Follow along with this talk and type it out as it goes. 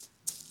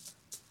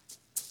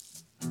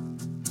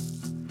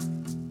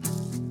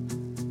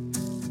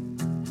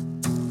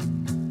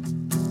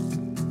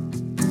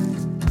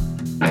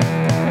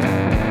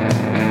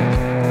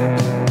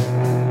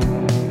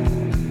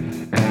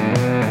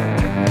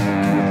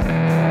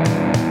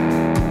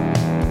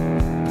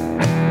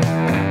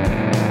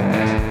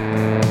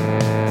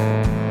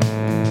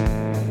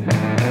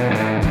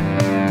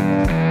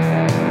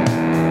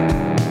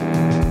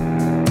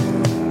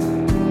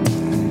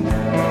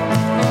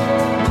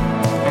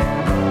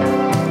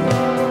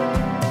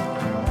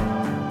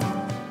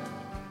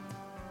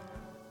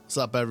What's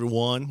up,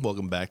 everyone?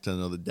 Welcome back to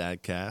another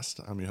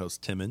Dadcast. I'm your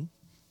host, Timon.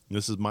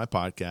 This is my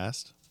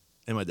podcast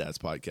and my dad's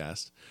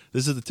podcast.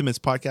 This is the Timon's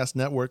Podcast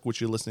Network, which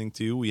you're listening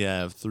to. We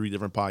have 3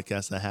 different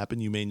podcasts that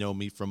happen. You may know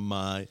me from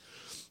my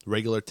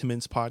regular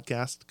Timon's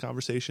Podcast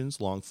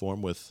conversations, long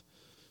form with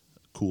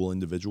cool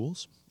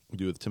individuals. We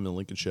do the Tim and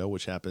Lincoln Show,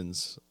 which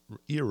happens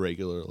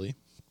irregularly.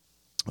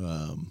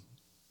 Don't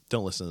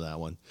listen to that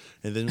one.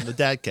 And then the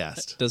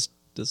Dadcast. Does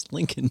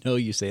Lincoln know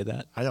you say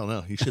that? I don't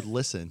know. He should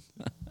listen.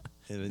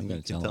 And then I'm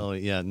going to tell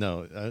him. Yeah,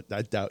 no,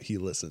 I doubt he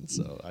listens,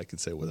 so I can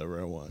say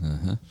whatever I want.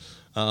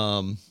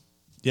 Uh-huh.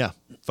 Yeah,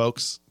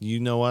 folks, you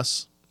know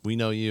us. We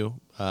know you.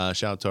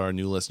 Shout out to our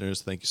new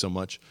listeners. Thank you so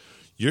much.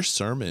 Your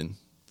sermon,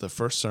 the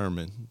first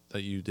sermon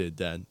that you did,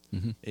 Dad,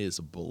 is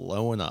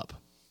blowing up.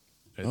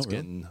 It's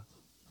getting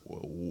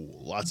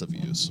lots of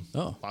views.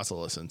 Lots of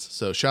listens.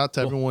 So shout out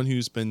to everyone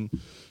who's been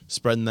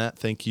spreading that.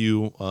 Thank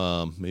you.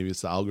 Maybe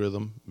it's the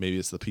algorithm. Maybe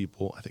it's the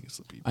people. I think it's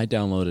the people. I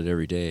download it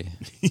every day.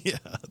 Yeah.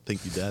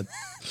 Thank you, Dad.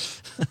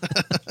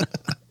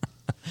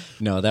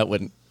 No,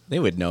 they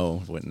would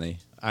know, wouldn't they?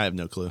 I have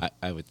no clue.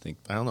 I would think.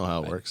 I don't know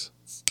how it works.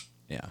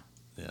 Yeah.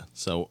 Yeah.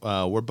 So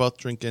we're both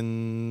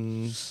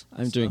drinking.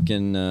 I'm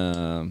drinking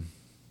a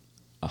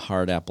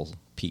hard apple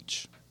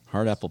peach.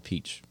 Hard apple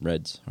peach.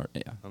 Reds.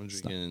 I'm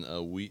drinking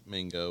a wheat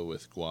mango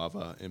with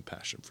guava and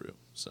passion fruit.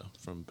 So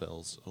from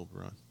Bell's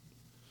Oberon.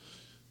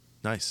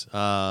 Nice.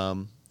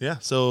 Yeah.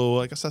 So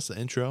I guess that's the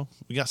intro.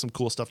 We got some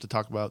cool stuff to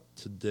talk about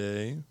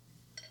today.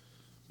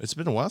 It's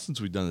been a while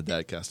since we've done the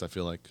Dadcast, I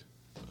feel like.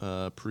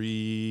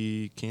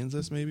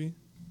 Pre-Kansas, maybe?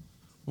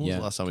 When was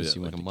the last time we did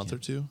it? Like a month or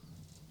two?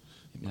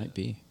 It might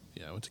be.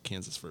 Yeah, I went to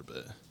Kansas for a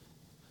bit.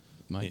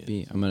 Might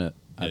be.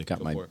 I've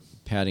got my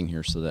padding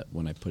here so that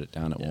when I put it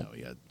down, it won't. Yeah,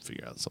 we got to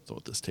figure out something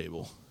with this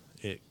table.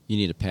 You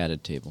need a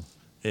padded table.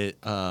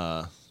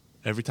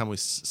 Every time we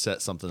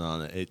set something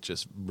on it, it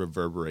just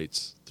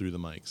reverberates through the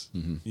mics.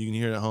 Mm-hmm. You can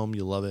hear it at home.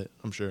 You love it,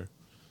 I'm sure.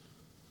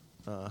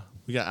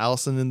 We got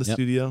Allison in the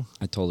studio.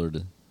 I told her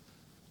to.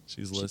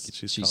 She's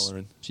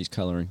coloring. She's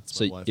coloring. That's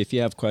so if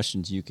you have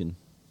questions, you can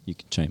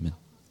chime in.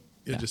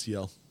 Yeah, just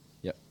yell.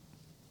 Yep.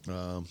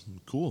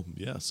 Cool.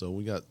 Yeah. So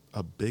we got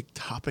a big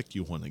topic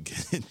you want to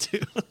get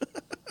into.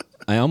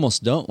 I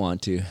almost don't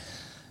want to.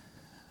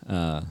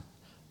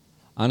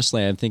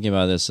 Honestly, I'm thinking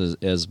about this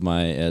as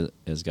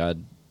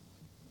God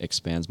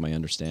expands my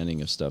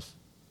understanding of stuff.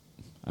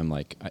 I'm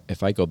like,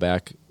 if I go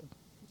back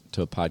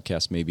to a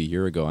podcast maybe a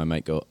year ago, I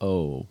might go,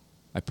 oh,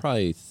 I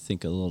probably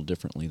think a little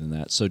differently than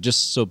that. So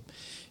just so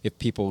if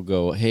people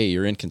go, hey,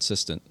 you're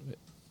inconsistent,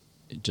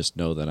 just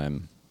know that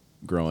I'm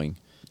growing.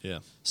 Yeah.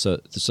 So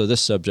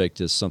this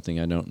subject is something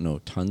I don't know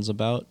tons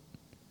about,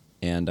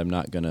 and I'm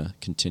not going to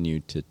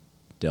continue to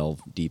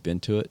delve deep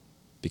into it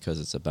because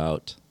it's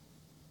about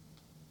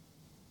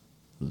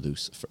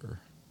Lucifer.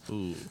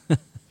 Ooh.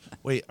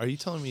 Wait, are you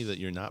telling me that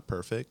you're not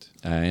perfect?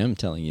 I am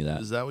telling you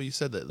that. Is that what you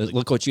said? That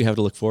look what you have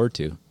to look forward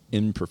to: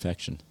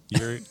 imperfection.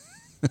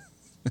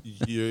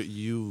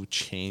 You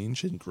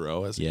change and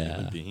grow as a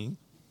human being.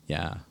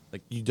 Yeah.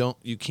 Like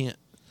you can't.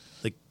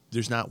 Like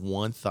there's not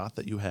one thought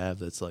that you have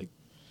that's like.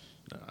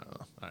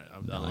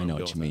 I know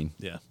what you mean.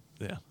 Yeah.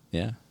 Yeah.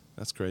 Yeah.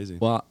 That's crazy.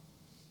 Well,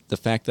 the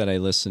fact that I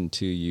listened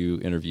to you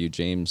interview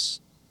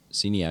James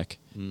Siniak,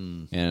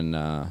 and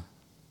I'm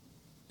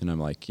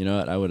like, you know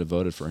what? I would have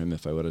voted for him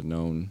if I would have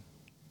known.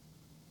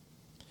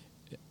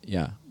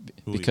 Yeah,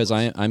 because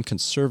I'm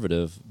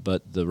conservative,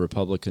 but the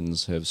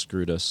Republicans have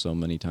screwed us so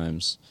many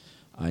times.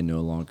 I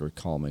no longer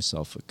call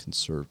myself a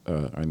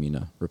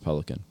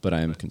Republican, but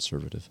I am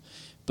conservative.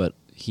 But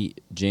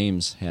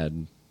James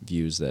had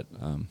views that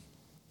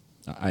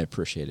I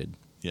appreciated.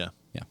 Yeah.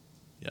 Yeah.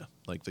 Yeah.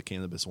 Like the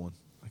cannabis one,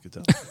 I could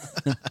tell.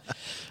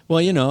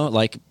 Well,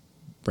 like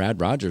Brad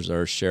Rogers,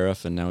 our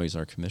sheriff, and now he's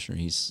our commissioner.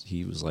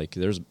 He was like,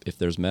 if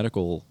there's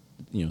medical,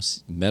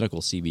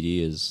 medical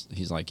CBD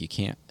he's like, you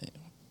can't.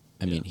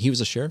 I mean, he was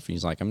a sheriff, and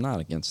he's like, I'm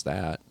not against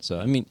that. So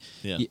I mean,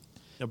 yeah,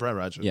 Brad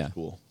Rogers is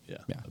cool. Yeah.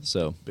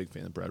 So big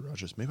fan of Brad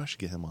Rogers. Maybe I should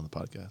get him on the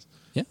podcast.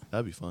 Yeah,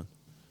 that'd be fun.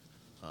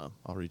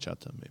 I'll reach out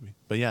to him maybe.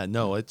 But yeah,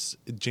 no,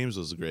 James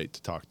was great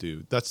to talk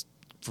to. That's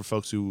for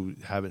folks who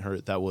haven't heard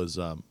it. That was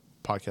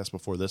podcast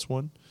before this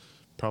one,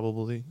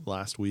 probably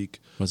last week.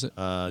 Was it?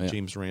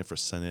 James ran for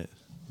Senate,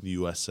 the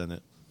U.S.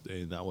 Senate,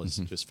 and that was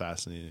just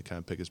fascinating to kind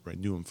of pick his brain.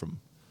 Knew him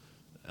from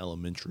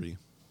elementary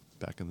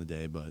back in the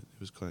day, but it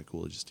was kind of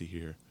cool just to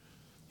hear.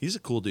 He's a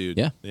cool dude.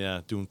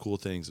 Yeah, doing cool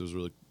things. It was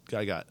really.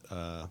 I got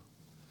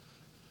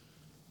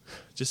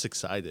just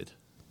excited,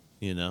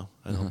 I know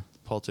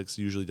politics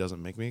usually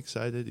doesn't make me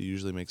excited. It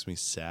usually makes me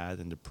sad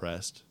and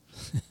depressed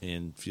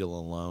and feel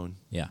alone.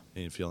 Yeah,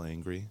 and feel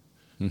angry.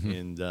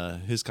 And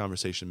his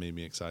conversation made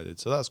me excited,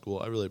 so that's cool.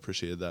 I really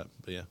appreciated that.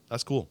 But yeah,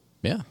 that's cool.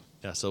 Yeah.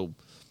 So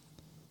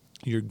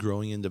you're a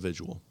growing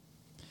individual.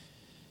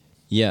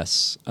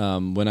 Yes.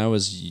 When I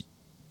was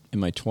in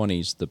my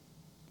 20s,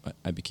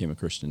 I became a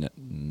Christian at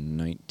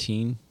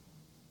 19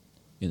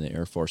 in the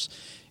Air Force,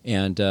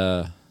 and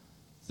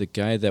the the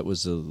guy that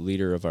was the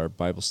leader of our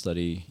Bible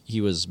study,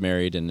 he was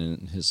married and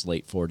in his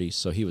late 40s,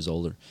 so he was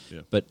older.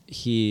 Yeah. But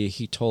he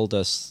told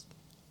us,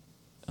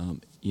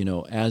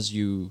 as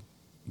you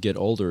get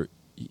older,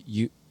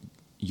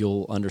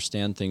 you'll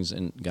understand things,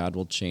 and God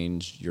will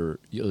change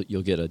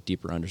you'll get a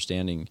deeper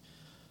understanding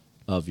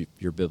of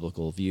your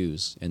biblical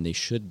views, and they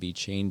should be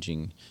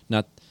changing.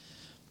 Not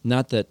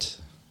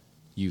that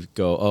you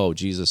go, oh,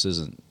 Jesus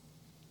isn't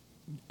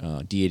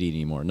deity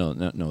anymore.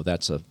 No,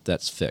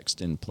 that's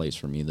fixed in place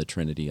for me. The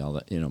Trinity, all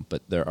that,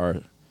 But there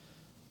are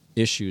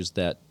issues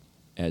that,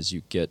 as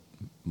you get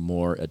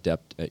more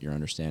adept at your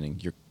understanding,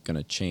 you're going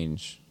to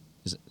change.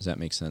 Does that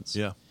make sense?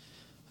 Yeah.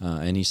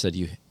 And he said,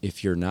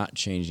 if you're not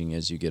changing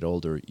as you get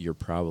older, you're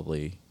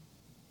probably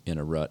in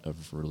a rut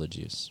of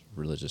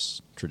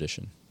religious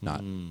tradition.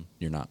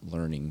 You're not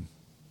learning.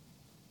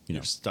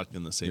 You're stuck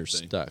in the same You're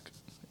thing. stuck.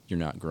 You're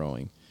not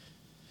growing.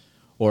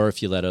 Or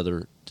if you let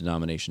other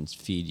denominations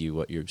feed you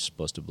what you're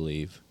supposed to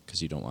believe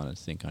because you don't want to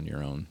think on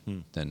your own,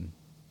 then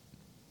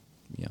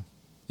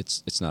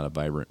it's not a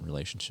vibrant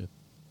relationship.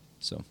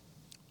 So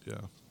Yeah.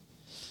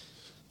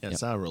 Yeah,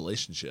 it's not a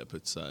relationship.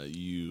 It's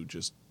you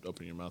just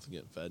open your mouth and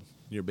get fed.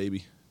 You're a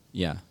baby.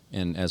 yeah,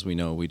 and as we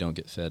know, we don't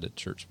get fed at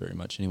church very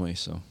much anyway.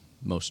 So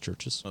most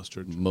churches,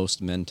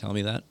 most men tell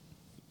me that.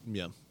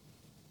 Yeah.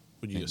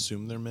 Would you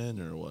assume they're men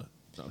or what?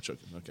 No, I'm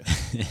joking. Okay.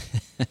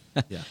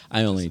 Yeah.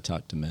 I only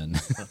talk to men.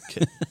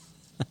 Okay.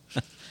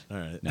 All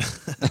right. No,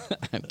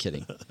 I'm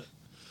kidding.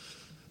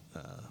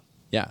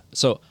 Yeah,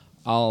 so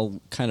I'll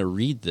kind of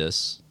read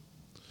this.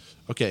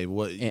 Okay.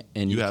 What?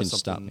 And you have can something-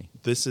 stop me.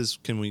 This is.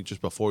 Can we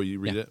just before you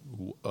read Yeah.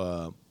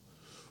 it?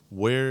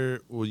 Where?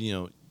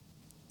 Well,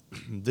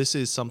 this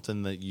is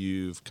something that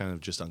you've kind of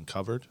just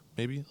uncovered,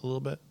 maybe a little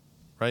bit,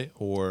 right?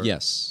 Or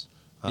Yes.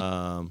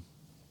 Yeah.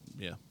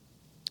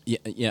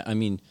 Yeah. I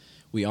mean,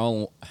 we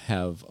all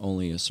have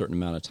only a certain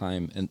amount of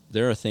time, and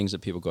there are things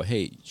that people go,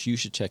 "Hey, you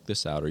should check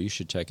this out," or "You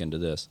should check into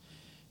this."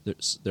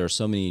 There are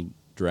so many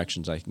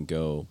directions I can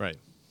go, Right.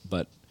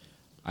 but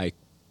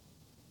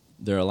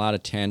there are a lot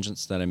of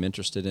tangents that I'm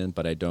interested in,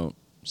 but I don't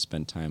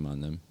spend time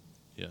on them.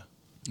 Yeah.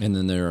 And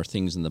then there are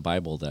things in the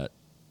Bible that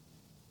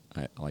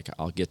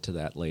I'll get to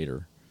that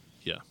later.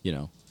 Yeah.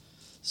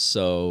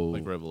 So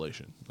Like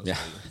Revelation. yeah,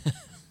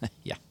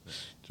 yeah,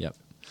 yep.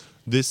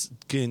 This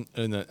can,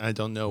 and I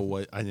don't know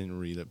what, I didn't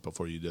read it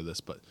before you did this,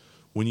 but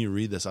when you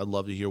read this, I'd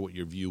love to hear what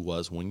your view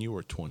was when you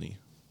were 20.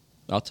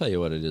 I'll tell you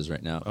what it is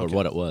right now, or Okay.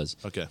 what it was.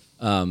 Okay.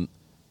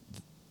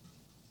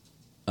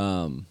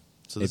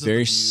 So A this is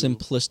very the view-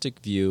 simplistic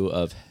view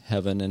of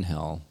heaven and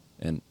hell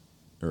and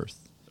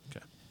earth. Okay.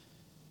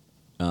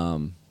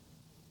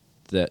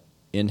 That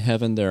in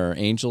heaven there are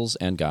angels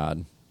and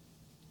God,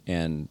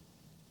 and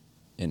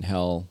in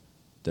hell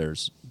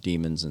there's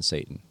demons and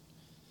Satan,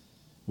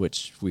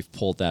 which we've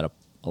pulled a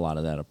lot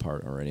of that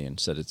apart already and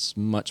said it's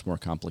much more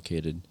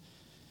complicated.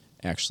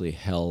 Actually,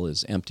 hell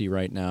is empty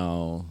right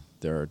now.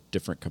 There are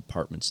different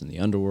compartments in the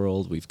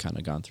underworld. We've kind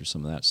of gone through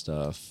some of that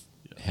stuff.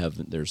 Yeah.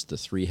 Heaven, there's the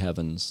three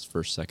heavens: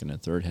 first, second,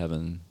 and third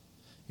heaven.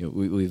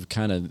 We've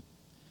kind of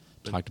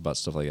talked about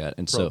stuff like that,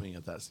 and so Probing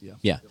at that, yeah.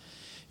 yeah,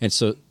 and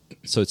so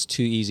it's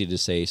too easy to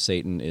say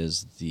Satan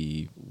is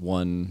the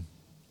one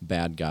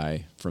bad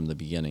guy from the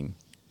beginning.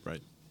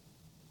 Right.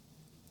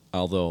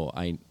 Although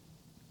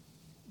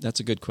that's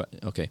a good question.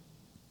 Okay,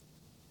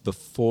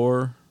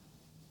 before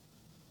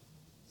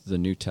the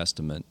New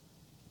Testament,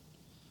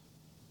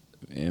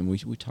 and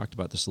we talked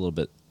about this a little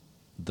bit,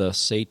 the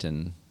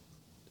Satan,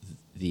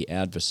 the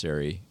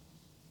adversary,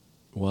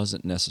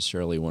 wasn't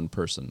necessarily one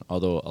person,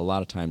 although a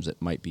lot of times it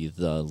might be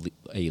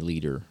a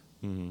leader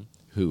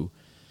who,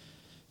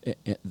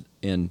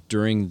 and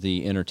during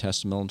the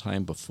intertestamental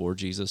time before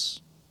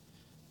Jesus,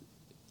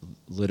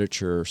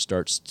 literature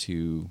starts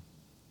to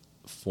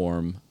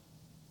form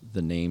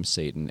the name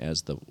Satan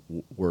as the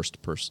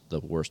worst person, the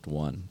worst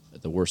one,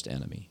 the worst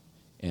enemy,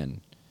 and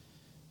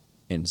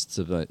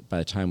so by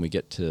the time we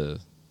get to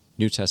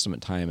New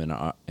Testament time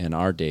in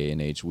our day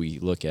and age, we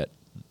look at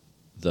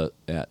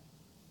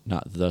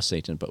not the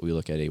Satan, but we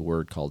look at a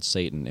word called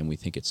Satan, and we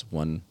think it's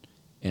one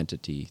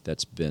entity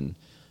that's been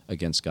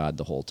against God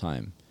the whole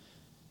time.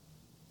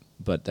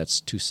 But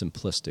that's too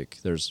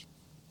simplistic. Does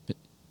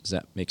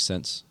that make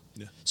sense?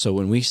 Yeah. So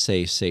when we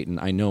say Satan,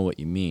 I know what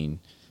you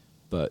mean,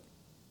 but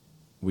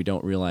we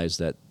don't realize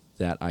that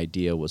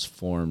idea was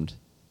formed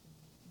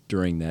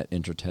during that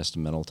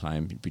intertestamental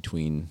time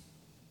between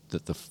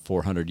the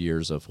 400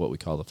 years of what we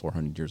call the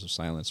 400 years of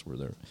silence, where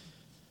there.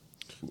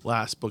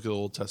 Last book of the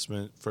Old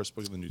Testament, first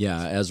book of the New Yeah,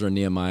 Testament. Ezra and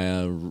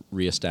Nehemiah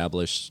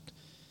reestablished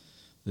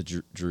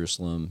the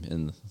Jerusalem,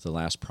 and the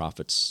last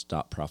prophets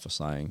stopped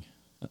prophesying,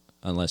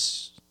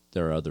 unless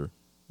there are other,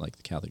 like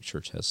the Catholic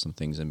Church has some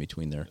things in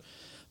between there.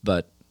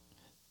 But,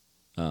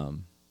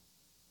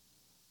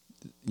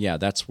 yeah,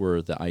 that's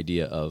where the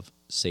idea of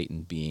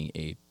Satan being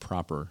a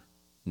proper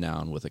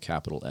noun with a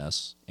capital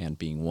S and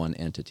being one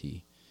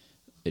entity,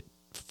 it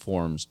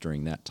forms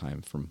during that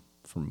time from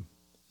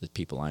the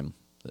people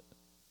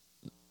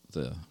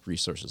the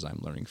resources I'm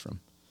learning from.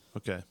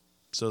 Okay.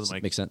 So Does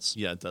that make sense?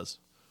 Yeah, it does.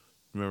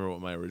 Remember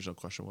what my original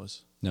question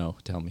was? No,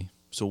 tell me.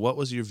 So what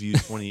was your view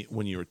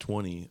when you were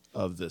 20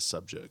 of this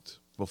subject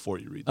before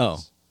you read Oh.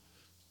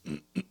 this?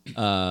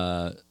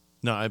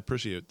 No, I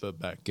appreciate the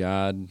back.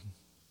 God.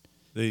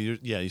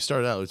 You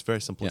started out, it's very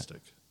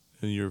simplistic.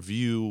 And your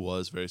view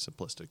was very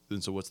simplistic.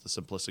 And so what's the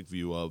simplistic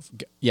view of?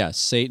 Yeah,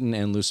 Satan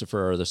and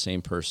Lucifer are the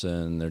same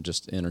person. They're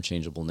just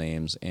interchangeable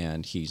names,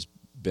 and he's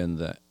been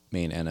the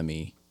main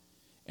enemy.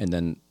 And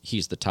then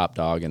he's the top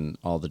dog, and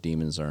all the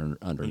demons are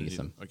underneath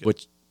him, okay.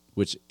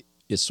 which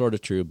is sort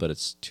of true, but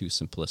it's too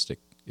simplistic.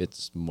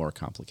 It's more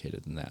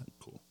complicated than that.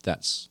 Cool.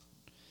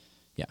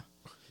 Yeah.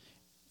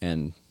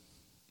 And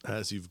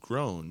as you've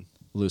grown,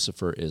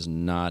 Lucifer is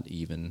not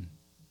even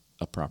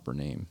a proper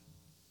name.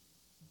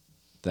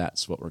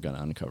 That's what we're going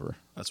to uncover.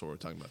 That's what we're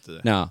talking about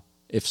today. Now,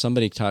 if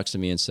somebody talks to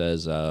me and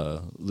says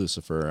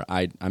Lucifer,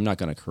 I'm not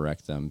going to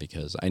correct them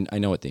because I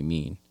know what they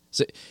mean.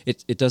 So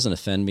it doesn't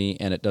offend me,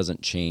 and it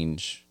doesn't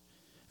change.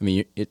 I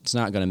mean, it's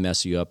not going to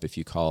mess you up if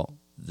you call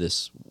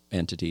this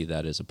entity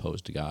that is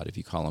opposed to God, if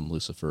you call him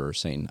Lucifer or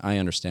Satan. I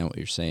understand what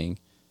you're saying,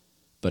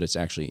 but it's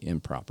actually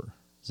improper.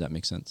 Does that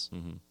make sense?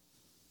 Mm-hmm.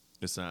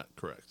 It's not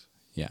correct.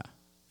 Yeah.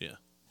 Yeah.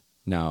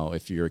 Now,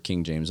 if you're a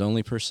King James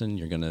only person,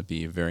 you're going to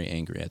be very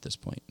angry at this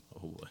point.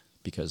 Oh boy.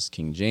 Because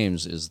King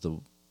James is the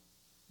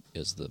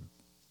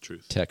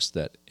Truth. text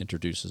that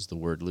introduces the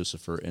word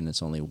Lucifer, and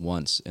it's only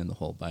once in the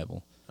whole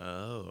Bible.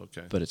 Oh,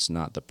 okay. But it is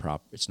not the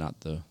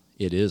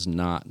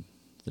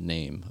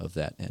name of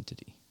that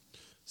entity.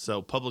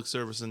 So, public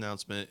service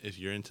announcement, if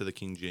you're into the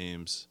King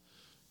James,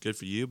 good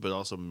for you, but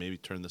also maybe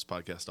turn this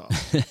podcast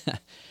off.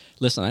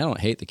 Listen, I don't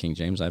hate the King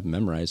James. I've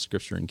memorized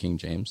scripture in King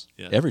James.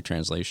 Yeah. Every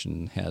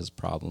translation has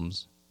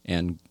problems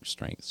and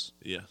strengths.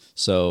 Yeah.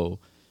 So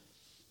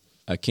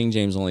a King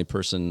James only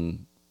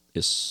person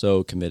is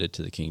so committed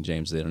to the King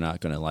James, they're not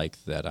going to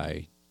like that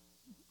I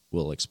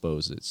will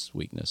expose its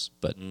weakness.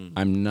 But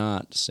I'm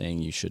not saying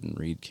you shouldn't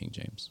read King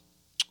James.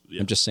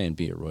 Yeah. I'm just saying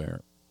be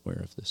aware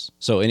of this.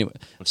 So anyway,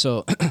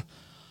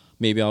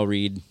 maybe I'll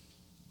read,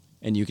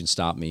 and you can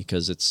stop me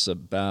because it's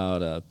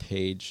about a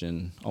page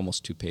and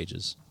almost 2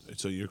 pages.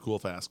 So you're cool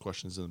if I ask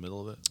questions in the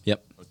middle of it?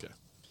 Yep. Okay.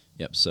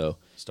 Yep. So,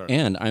 Start.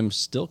 And I'm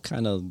still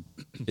kind of,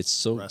 it's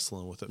so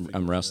wrestling with it.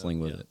 I'm wrestling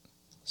with it.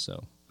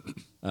 So,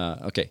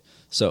 okay.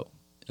 So,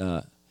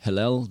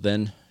 Hillel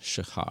ben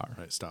Shachar. All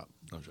right, stop.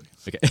 No, I'm joking.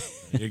 Okay.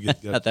 You're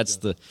good. That's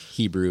the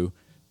Hebrew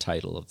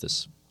title of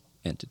this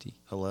entity.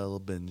 Hillel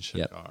ben Shachar.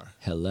 Yep.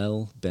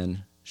 Hillel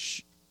ben,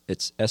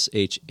 it's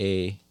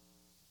Shahar,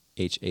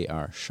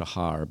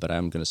 Shahar, but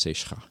I'm going to say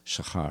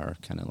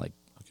Shachar, kind of like,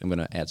 I'm going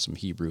to add some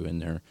Hebrew in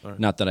there. Right.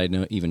 Not that I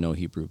even know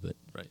Hebrew, but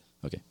right.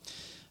 Okay.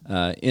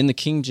 In the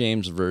King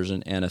James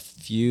Version and a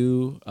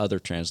few other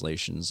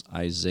translations,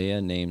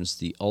 Isaiah names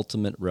the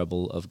ultimate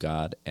rebel of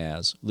God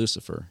as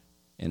Lucifer,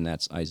 and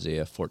that's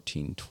Isaiah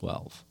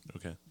 14:12.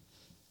 Okay.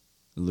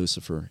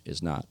 Lucifer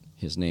is not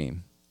his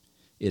name.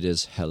 It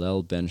is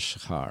Hillel ben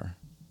Shachar,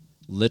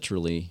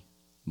 literally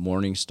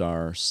morning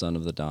star, son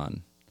of the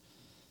dawn.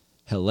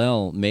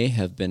 Hillel may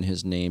have been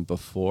his name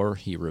before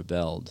he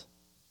rebelled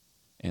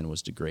and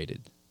was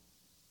degraded.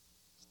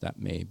 That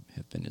may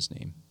have been his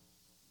name.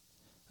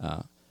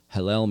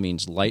 Hillel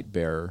means light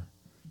bearer,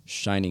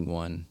 shining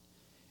one,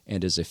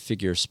 and is a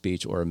figure of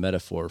speech or a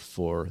metaphor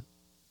for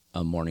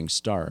a morning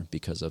star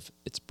because of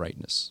its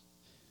brightness.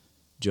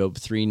 Job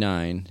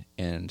 3:9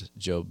 and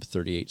Job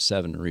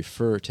 38:7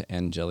 refer to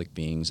angelic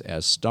beings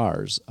as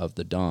stars of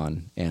the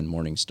dawn and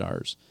morning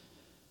stars.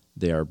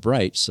 They are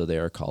bright, so they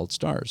are called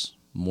stars.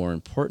 More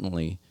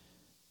importantly,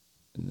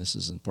 and this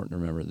is important to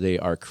remember, they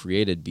are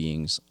created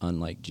beings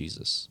unlike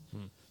Jesus.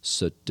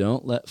 So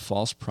don't let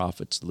false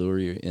prophets lure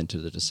you into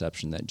the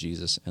deception that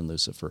Jesus and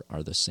Lucifer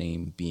are the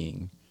same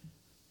being.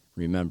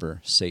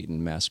 Remember,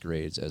 Satan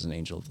masquerades as an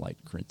angel of light,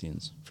 1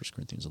 Corinthians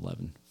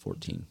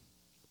 11:14.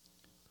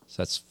 So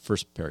that's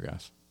first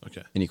paragraph.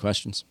 Okay. Any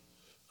questions?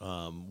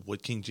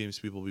 Would King James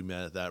people be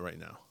mad at that right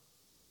now?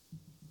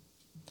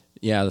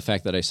 Yeah, the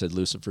fact that I said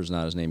Lucifer's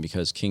not his name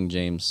because King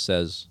James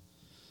says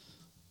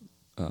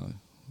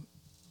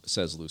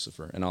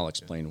Lucifer, and I'll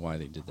explain why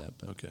they did that.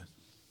 But. Okay.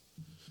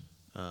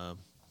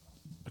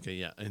 Okay,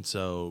 yeah. And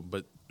so,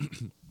 but,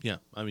 yeah,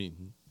 I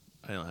mean,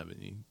 I don't have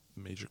any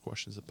major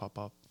questions that pop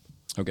up.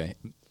 Okay.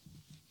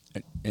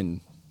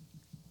 And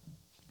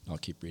I'll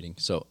keep reading.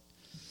 So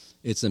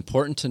it's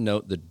important to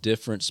note the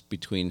difference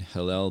between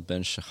Hillel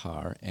ben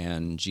Shachar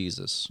and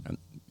Jesus. And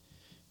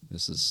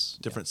this is...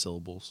 Different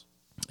syllables.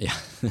 Yeah.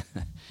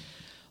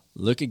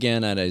 Look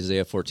again at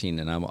Isaiah 14,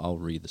 and I'll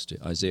read this to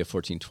you. Isaiah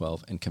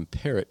 14:12, and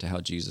compare it to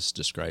how Jesus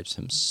describes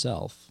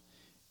himself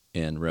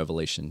in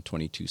Revelation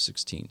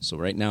 22:16. So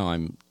right now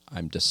I'm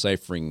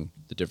deciphering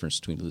the difference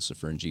between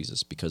Lucifer and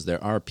Jesus because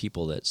there are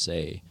people that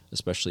say,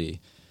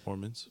 especially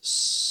Mormons.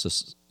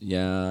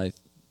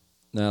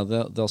 Now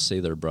they'll say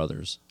they're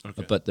brothers,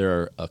 okay. But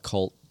there are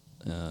occult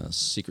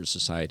secret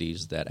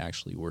societies that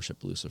actually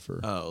worship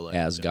Lucifer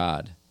as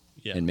God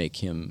and make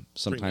him.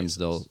 Sometimes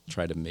they'll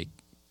try to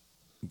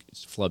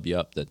flub you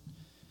up that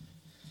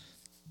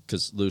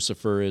because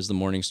Lucifer is the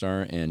morning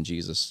star and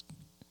Jesus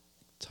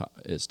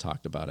is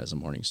talked about as a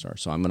morning star.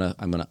 So I'm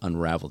gonna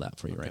unravel that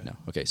for you right now.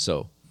 Okay,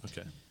 so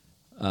Okay.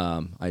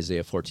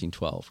 Isaiah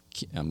 14:12.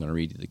 I'm going to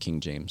read you the King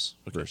James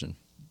version.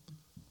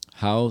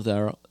 How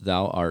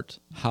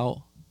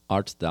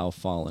art thou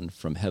fallen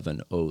from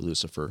heaven, O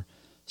Lucifer,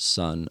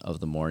 son of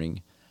the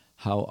morning?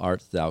 How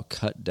art thou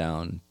cut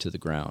down to the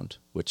ground,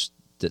 which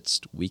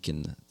didst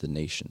weaken the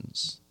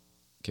nations?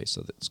 Okay,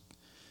 so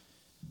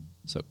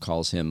it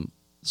calls him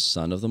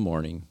son of the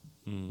morning,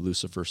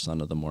 Lucifer,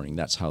 son of the morning.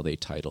 That's how they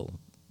title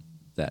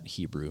that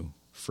Hebrew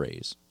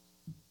phrase.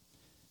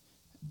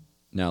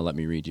 Now let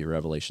me read you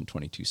Revelation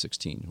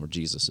 22:16, where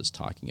Jesus is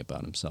talking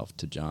about himself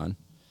to John.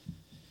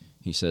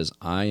 He says,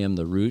 I am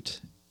the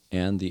root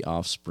and the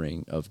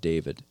offspring of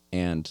David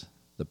and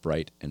the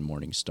bright and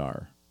morning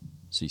star.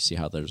 So you see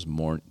how there's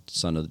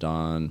son of the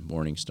dawn,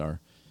 morning star.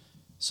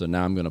 So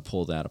now I'm going to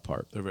pull that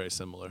apart. They're very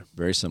similar.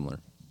 Very similar.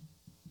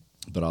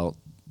 But I'll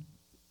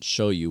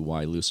show you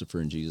why Lucifer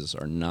and Jesus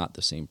are not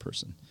the same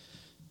person.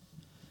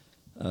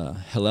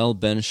 Hillel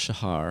ben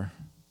Shahar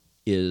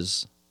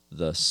is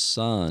the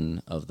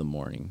son of the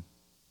morning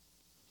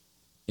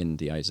in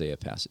the Isaiah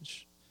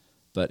passage.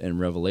 But in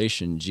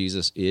Revelation,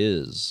 Jesus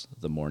is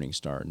the morning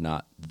star,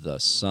 not the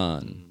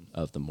son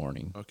of the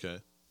morning.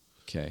 Okay.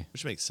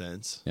 Which makes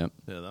sense. Yep.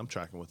 Yeah, I'm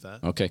tracking with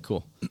that. Okay,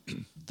 cool.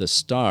 The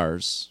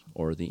stars,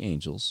 or the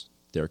angels,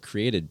 they're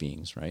created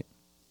beings, right?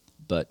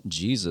 But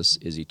Jesus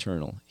is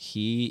eternal.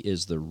 He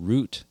is the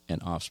root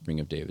and offspring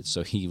of David.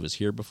 So he was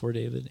here before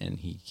David, and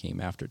he came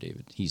after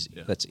David.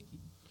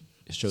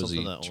 It shows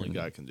something the that only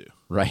God can do.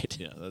 Right.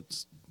 Yeah,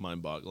 that's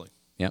mind-boggling.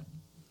 Yep.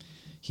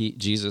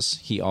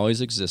 He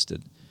always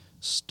existed.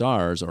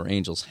 Stars or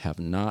angels have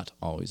not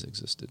always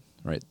existed,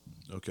 right?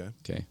 Okay.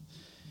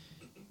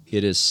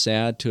 It is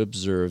sad to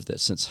observe that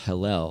since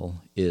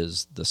Hillel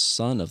is the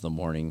son of the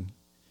morning,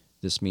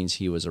 this means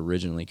he was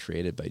originally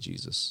created by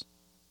Jesus.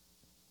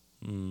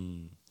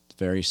 It's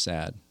very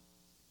sad.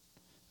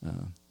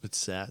 It's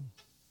sad?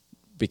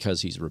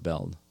 Because he's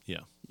rebelled.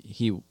 Yeah.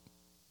 He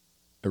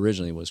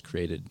originally was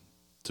created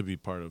to be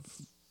part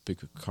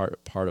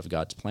of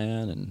God's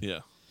plan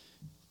and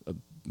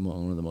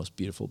one of the most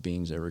beautiful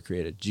beings ever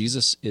created.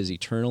 Jesus is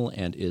eternal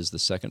and is the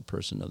second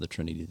person of the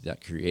Trinity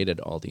that created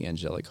all the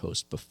angelic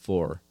hosts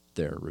before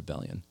their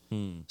rebellion.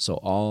 So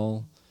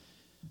all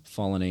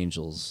fallen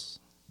angels,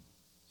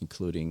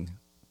 including,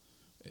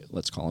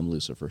 let's call him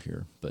Lucifer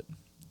here, but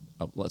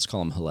let's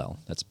call him Hillel.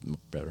 That's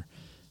better.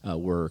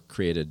 Were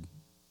created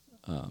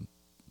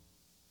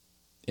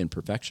in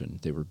perfection.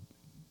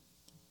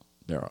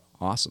 They're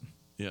awesome.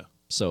 Yeah.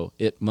 So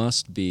it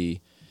must be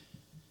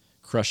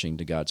crushing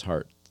to God's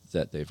heart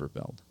that they've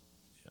rebelled.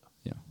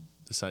 Yeah.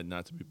 Decide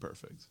not to be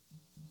perfect.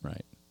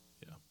 Right.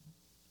 Yeah.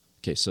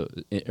 Okay, so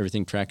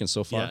everything tracking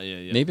so far?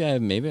 Yeah. Maybe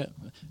I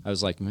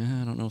was like,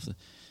 man, I don't know if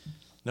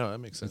No, that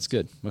makes sense. That's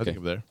good. Okay. I think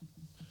I'm there.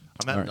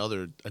 I'm adding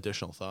other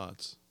additional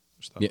thoughts.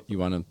 Yeah, you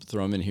want to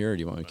throw them in here, or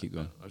do you want me to keep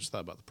going? I just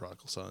thought about the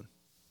prodigal son.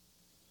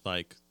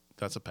 Like,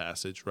 that's a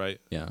passage, right?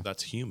 Yeah.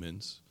 That's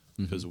humans,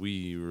 because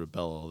we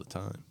rebel all the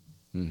time.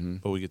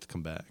 But we get to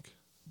come back.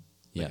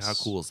 Like, Yes. how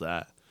cool is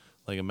that?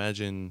 Like,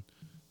 imagine,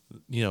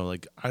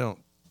 like, I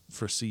don't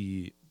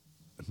foresee,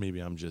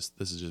 maybe this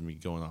is just me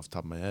going off the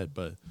top of my head,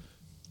 but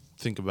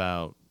think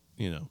about,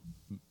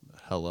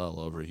 Hillel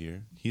over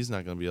here. He's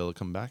not going to be able to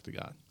come back to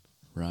God.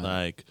 Right.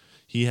 Like,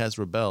 he has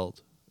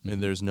rebelled,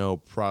 and there's no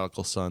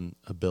prodigal son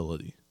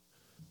ability.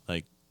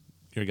 Like,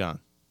 you're gone.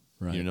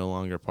 Right. You're no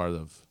longer part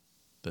of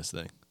this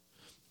thing,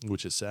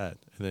 which is sad.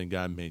 And then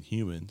God made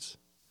humans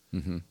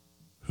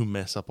who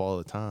mess up all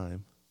the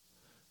time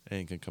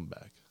and can come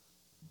back.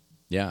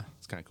 Yeah.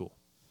 It's kind of cool.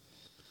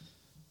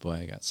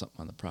 Boy, I got something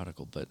on the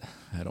prodigal, but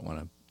I don't want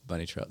to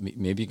bunny trail.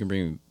 Maybe you can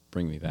bring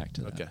me back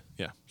to that. Okay.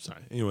 Yeah.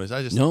 Sorry.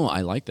 Anyways, No,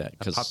 I like that.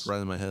 It popped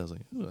right in my head. I was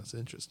like, ooh, that's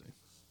interesting.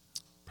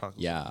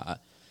 Prodigal son.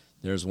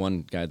 There's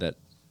one guy that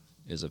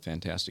is a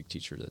fantastic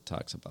teacher that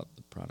talks about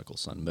the prodigal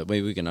son, but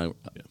maybe we can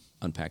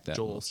unpack that.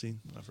 Joel Osteen.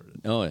 I've heard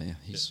it. Oh, yeah.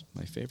 He's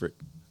my favorite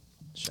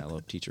shallow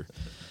teacher.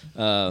 He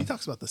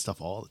talks about this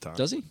stuff all the time.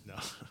 Does he? No.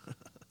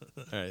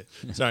 All right.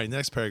 Sorry.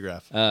 Next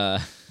paragraph.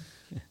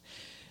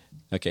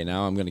 Okay,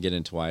 now I'm going to get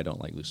into why I don't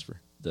like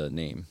Lucifer, the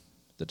name,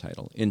 the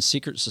title. In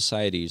secret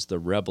societies, the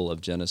rebel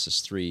of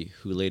Genesis 3,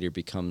 who later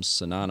becomes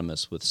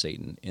synonymous with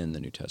Satan in the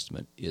New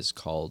Testament, is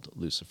called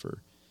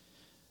Lucifer.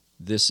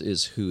 This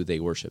is who they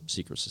worship,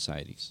 secret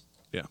societies.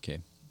 Yeah. Okay.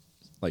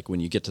 Like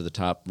when you get to the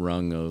top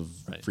rung of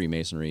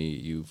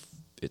Freemasonry,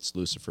 it's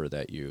Lucifer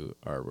that you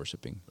are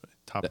worshiping. Right.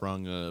 Top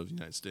rung of the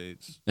United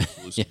States.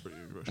 Lucifer,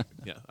 you're worshiping.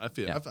 Yeah, I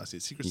feel. Yeah. I see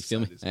secret you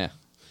feel societies. Me? Yeah.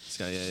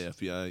 CIA,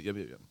 FBI.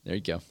 Yep. There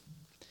you go.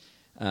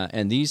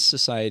 And these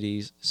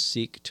societies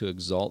seek to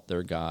exalt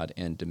their God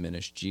and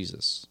diminish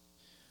Jesus.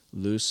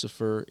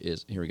 Lucifer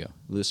is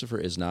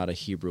not a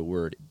Hebrew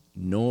word,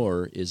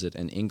 nor is it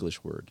an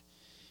English word.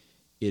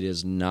 It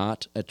is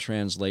not a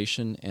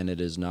translation, and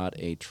it is not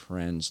a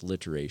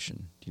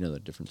transliteration. Do you know the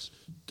difference?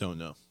 Don't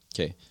know.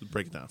 Okay.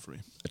 Break it down for me.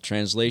 A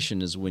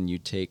translation is when you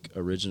take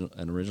an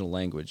original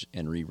language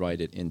and rewrite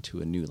it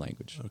into a new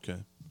language. Okay.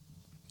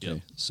 Yep.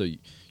 Okay. So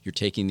you're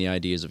taking the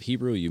ideas of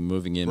Hebrew, you're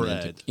moving them into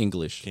Bread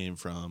English. came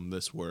from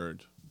this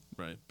word,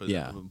 right? But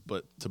Yeah.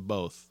 but to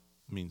both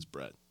means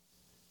bread.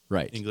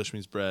 Right. English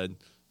means bread,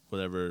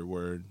 whatever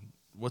word.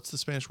 What's the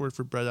Spanish word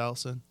for bread,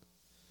 Allison?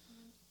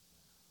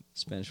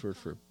 Spanish word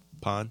for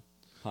Pan?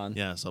 pan.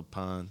 Yeah, so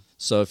pan.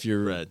 So if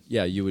you're Bread.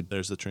 yeah, you would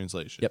There's the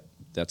translation. Yep,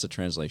 that's a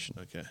translation.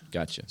 Okay.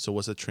 Gotcha. So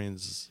what's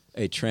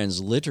A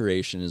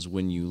transliteration is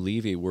when you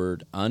leave a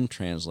word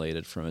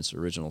untranslated from its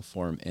original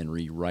form and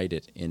rewrite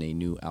it in a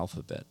new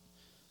alphabet.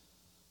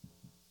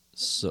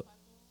 So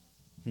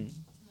It's in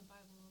the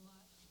Bible a lot.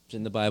 it's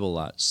in the Bible a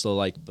lot. So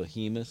like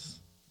behemoth,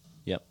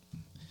 yep.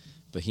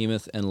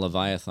 Behemoth and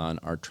Leviathan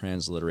are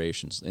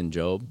transliterations in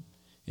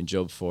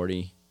Job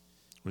 40,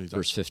 what are you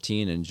verse talking-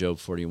 15, and Job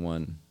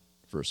 41,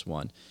 verse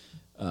 1.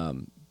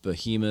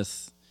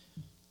 Behemoth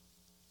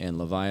and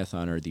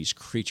Leviathan are these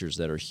creatures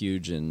that are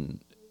huge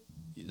and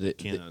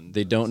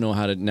they don't know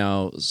how to.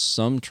 Now,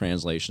 some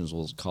translations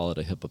will call it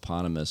a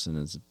hippopotamus, and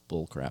it's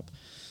bullcrap.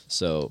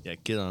 So Yeah,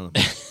 get on him.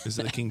 Is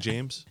it the King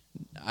James?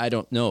 I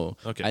don't know.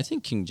 Okay. I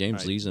think King James All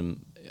right. leaves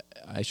them.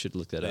 I should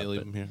look that They up. leave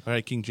but- him here. All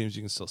right, King James,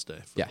 you can still stay.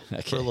 Yeah, For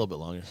okay. a little bit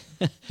longer.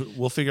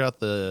 We'll figure out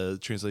the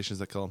translations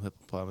that call them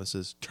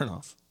hippopotamuses. Turn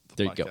off the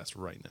There you go. podcast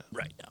right now.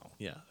 Right now.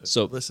 Yeah.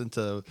 So- listen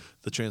to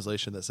the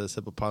translation that says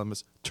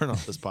hippopotamus. Turn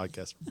off this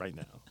podcast right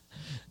now.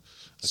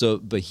 So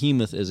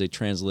behemoth is a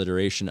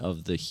transliteration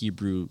of the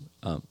Hebrew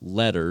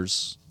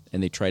letters,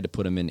 and they try to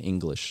put them in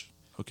English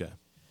Okay.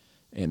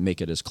 and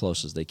make it as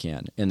close as they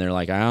can. And they're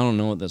like, I don't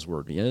know what this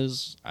word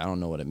is. I don't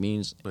know what it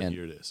means. But and,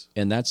 here it is.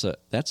 And that's a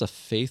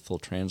faithful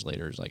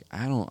translator. It's like,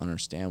 I don't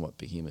understand what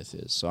behemoth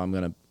is, so I'm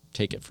going to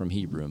take it from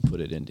Hebrew and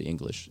put it into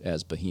English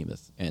as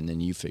behemoth, and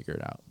then you figure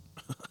it out.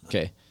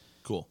 Okay.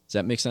 Cool. Does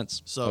that make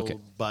sense? So, okay.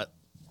 Mm-hmm. but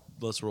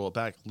let's roll it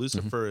back.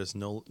 Lucifer is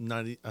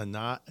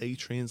not a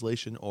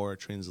translation or a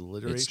It's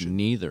transliteration.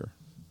 neither,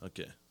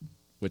 Okay.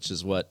 which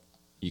is what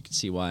you can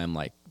see why I'm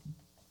like,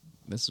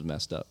 this is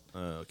messed up.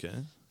 Okay.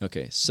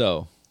 Okay,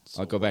 so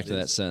I'll go back what to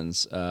that is it?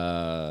 sentence.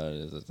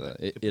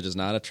 It is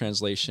not a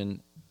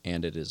translation,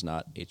 and it is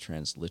not a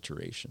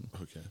transliteration.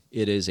 Okay.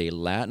 It is a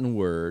Latin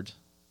word,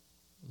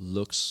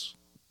 lux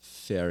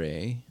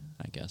ferre,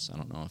 I guess. I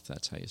don't know if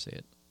that's how you say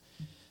it,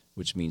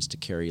 which means to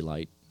carry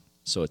light.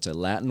 So it's a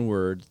Latin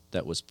word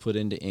that was put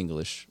into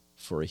English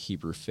for a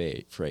Hebrew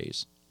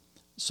phrase.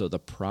 So the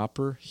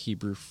proper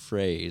Hebrew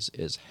phrase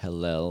is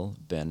Hallel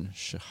ben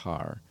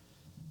Shahar,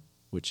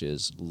 which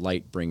is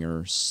light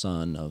bringer,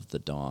 son of the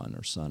dawn,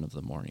 or son of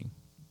the morning.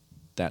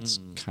 That's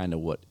kind of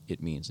what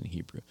it means in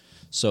Hebrew.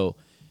 So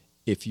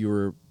if you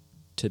were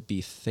to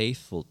be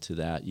faithful to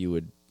that, you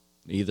would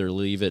either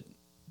leave it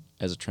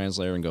as a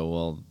translator and go,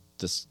 well,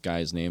 this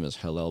guy's name is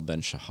Hallel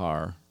ben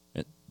Shahar,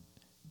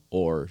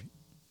 or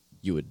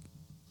you would,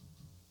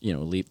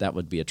 leave, that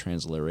would be a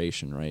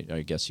transliteration, right?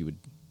 I guess you would,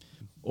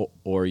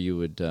 or you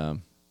would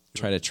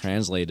try to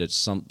translate it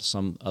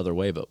some other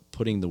way, but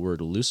putting the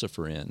word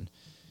Lucifer in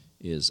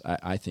is,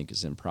 I think,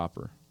 is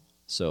improper.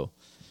 So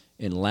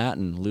in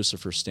Latin,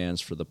 Lucifer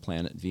stands for the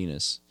planet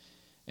Venus,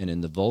 and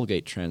in the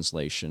Vulgate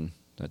translation,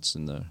 that's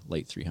in the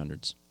late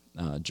 300s,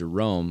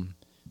 Jerome,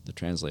 the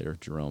translator,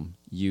 Jerome,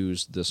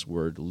 used this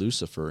word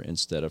Lucifer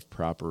instead of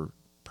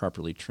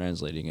properly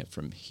translating it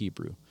from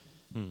Hebrew.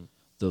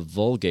 The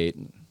Vulgate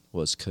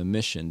was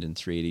commissioned in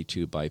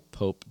 382 by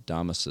Pope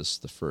Damasus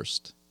I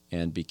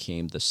and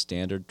became the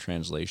standard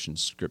translation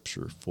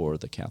scripture for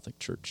the Catholic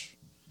Church.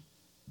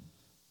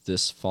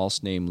 This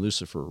false name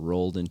Lucifer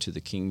rolled into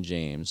the King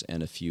James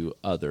and a few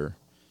other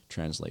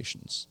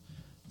translations.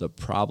 The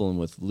problem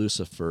with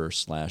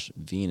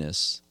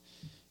Lucifer/Venus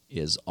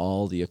is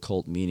all the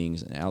occult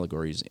meanings and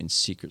allegories in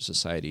secret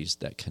societies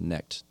that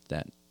connect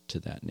that to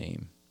that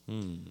name.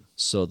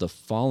 So the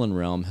fallen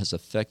realm has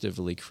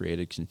effectively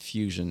created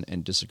confusion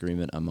and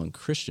disagreement among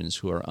Christians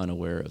who are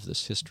unaware of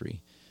this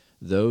history.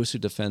 Those who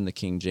defend the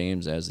King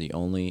James as the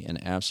only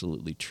and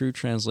absolutely true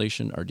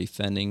translation are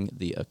defending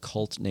the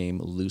occult name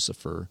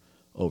Lucifer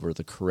over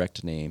the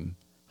correct name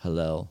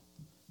Hallel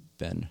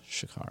ben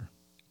Shachar.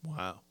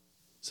 Wow.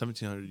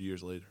 1,700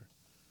 years later.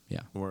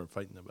 Yeah. We're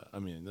fighting about. I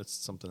mean, that's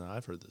something that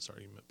I've heard this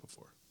argument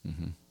before.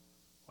 Mm-hmm.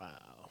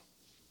 Wow.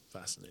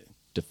 Fascinating.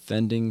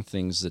 Defending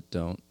things that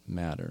don't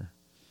matter.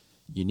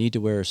 You need to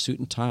wear a suit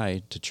and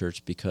tie to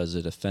church because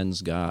it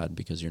offends God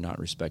because you're not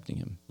respecting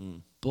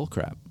him.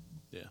 Bullcrap.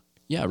 Yeah.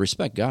 Yeah,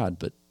 respect God,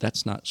 but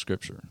that's not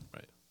scripture.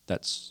 Right.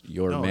 That's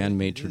your No,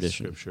 man-made it is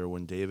tradition. Scripture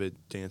when David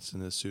danced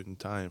in his suit and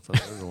tie in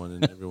front of everyone,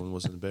 and everyone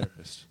was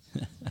embarrassed.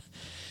 You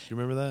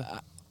remember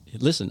that?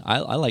 Listen, I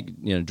like,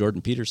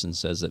 Jordan Peterson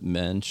says that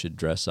men should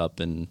dress up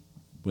when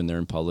they're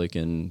in public,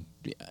 and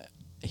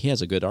he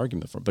has a good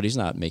argument for it, but he's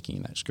not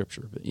making that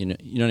scripture. But you know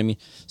what I mean?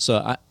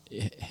 So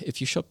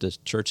if you show up to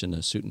church in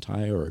a suit and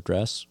tie or a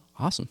dress,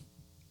 awesome.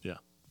 Yeah.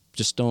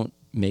 Just don't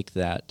make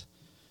that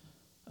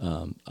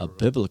a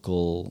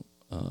biblical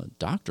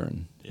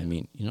doctrine. Yeah. I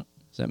mean,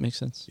 does that make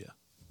sense? Yeah.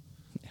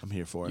 I'm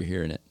here for it. You're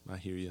hearing it. I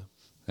hear you.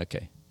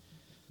 Okay.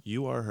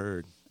 You are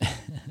heard.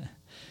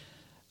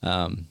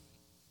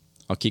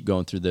 I'll keep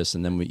going through this,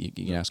 and then you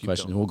can ask keep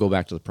questions. going. And we'll go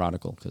back to the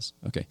prodigal.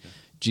 Okay.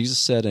 Jesus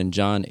said in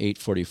John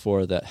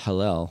 8:44 that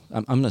Hillel,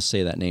 I'm going to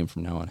say that name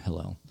from now on,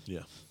 Hillel,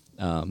 Yeah.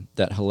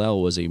 that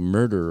Hillel was a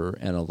murderer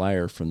and a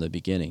liar from the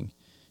beginning.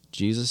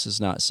 Jesus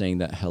is not saying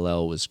that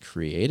Hillel was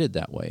created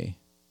that way,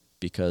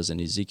 because in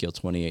Ezekiel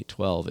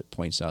 28:12 it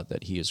points out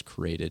that he is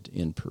created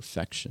in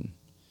perfection.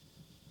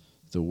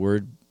 The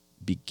word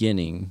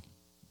beginning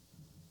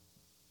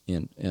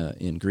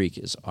in Greek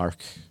is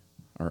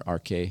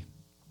arche,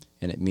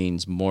 and it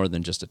means more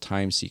than just a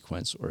time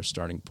sequence or a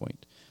starting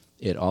point.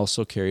 It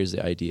also carries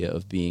the idea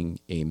of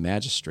being a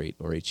magistrate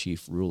or a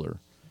chief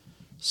ruler.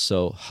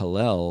 So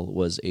Hillel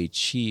was a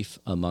chief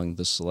among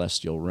the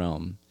celestial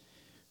realm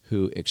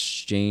who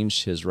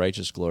exchanged his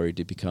righteous glory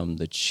to become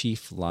the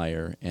chief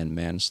liar and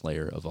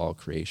manslayer of all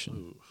creation.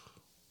 Ooh.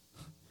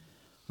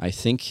 I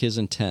think his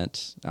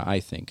intent,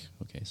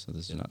 okay, so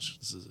this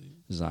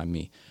is not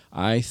me.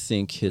 I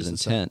think his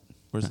intent.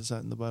 Where's this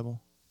at in the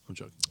Bible? I'm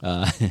joking.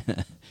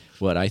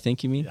 What I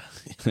think you mean?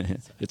 Yeah.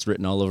 It's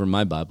written all over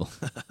my Bible.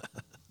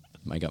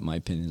 I got my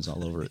opinions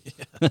all over it.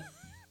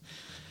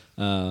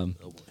 Oh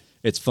boy.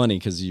 It's funny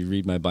because you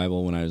read my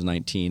Bible when I was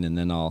 19, and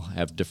then I'll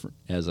have different.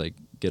 As I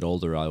get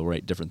older, I'll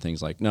write different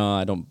things like, "No,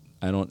 I don't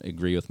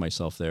agree with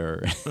myself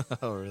there."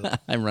 Oh, really?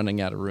 I'm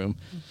running out of room.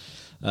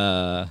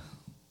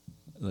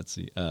 Let's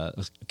see.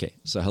 Okay,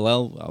 so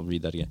Hillel. I'll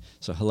read that again.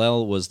 So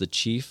Hillel was a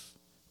chief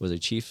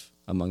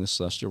among the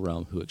celestial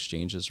realm who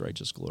exchanged his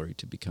righteous glory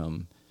to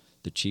become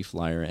the chief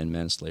liar and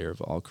manslayer of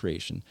all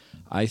creation.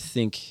 I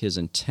think his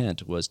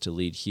intent was to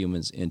lead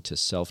humans into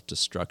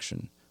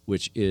self-destruction,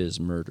 which is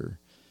murder,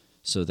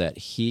 so that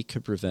he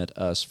could prevent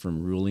us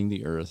from ruling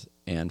the earth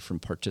and from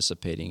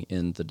participating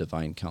in the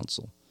divine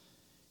council.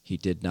 He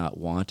did not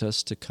want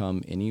us to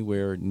come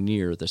anywhere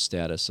near the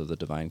status of the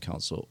divine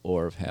council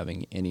or of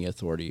having any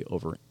authority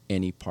over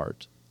any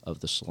part of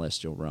the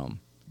celestial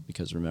realm.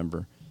 Because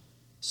remember,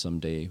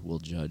 someday we'll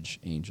judge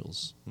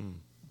angels.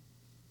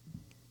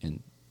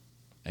 And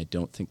I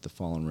don't think the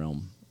fallen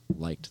realm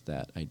liked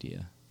that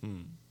idea.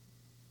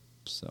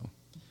 So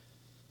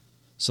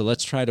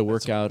let's try to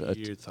work out a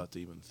weird thought to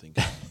even think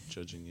about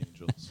judging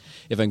angels.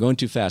 If I'm going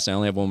too fast, I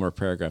only have one more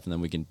paragraph, and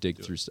then we can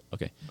dig through.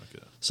 Okay.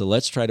 So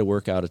let's try to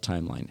work out a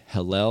timeline.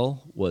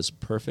 Hillel was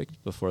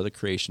perfect before the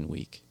creation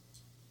week.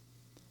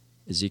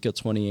 Ezekiel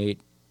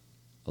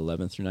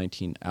 28:11 through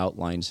 19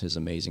 outlines his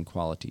amazing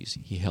qualities.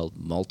 He held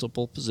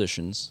multiple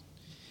positions.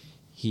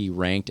 He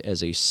ranked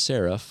as a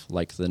seraph,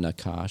 like the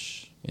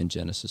Nakash in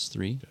Genesis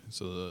 3. Okay.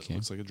 So that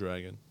looks like a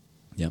dragon.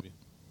 Yep.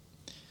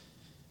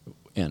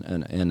 And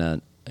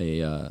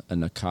a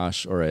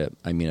Nakash, or a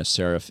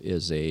seraph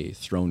is a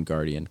throne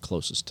guardian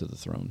closest to the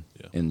throne.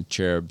 Yeah. And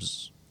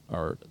cherubs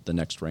are the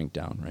next rank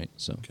down, right?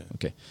 So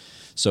okay.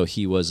 So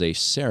he was a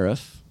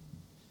seraph,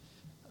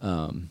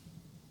 and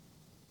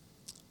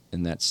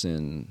that's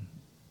I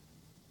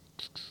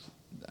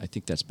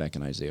think that's back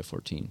in Isaiah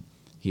 14.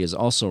 He is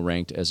also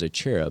ranked as a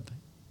cherub.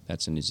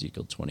 That's in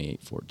Ezekiel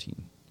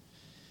 28:14.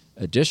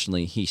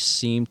 Additionally, he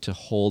seemed to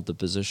hold the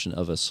position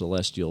of a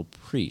celestial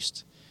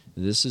priest.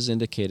 This is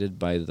indicated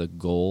by the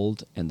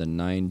gold and the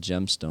 9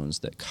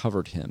 gemstones that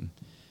covered him,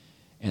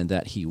 and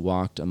that he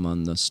walked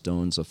among the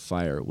stones of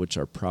fire, which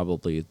are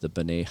probably the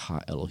B'nai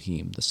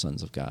Ha-Elohim, the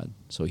sons of God.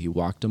 So he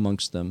walked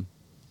amongst them.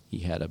 He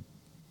had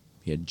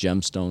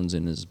gemstones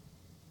in his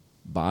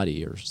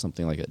body or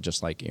something like that,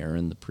 just like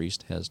Aaron, the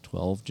priest, has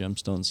 12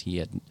 gemstones. He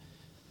had,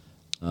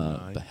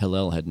 but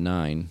Hillel had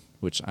 9,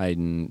 which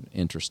I'm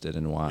interested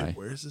in why. Wait,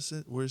 where is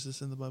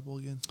this in the Bible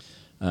again?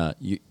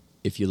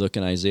 If you look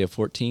in Isaiah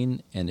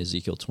 14 and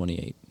Ezekiel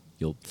 28,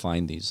 you'll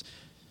find these.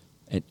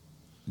 And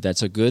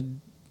that's a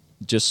good,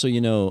 just so you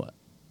know,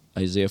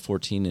 Isaiah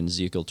 14 and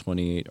Ezekiel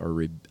 28 are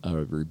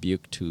a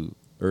rebuke to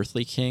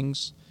earthly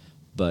kings,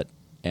 but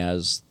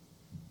as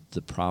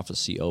the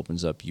prophecy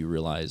opens up, you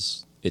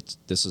realize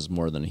this is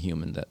more than a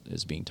human that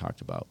is being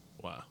talked about.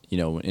 Wow. You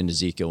know, in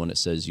Ezekiel, when it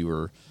says you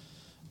were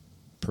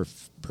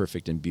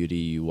perfect in beauty,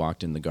 you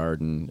walked in the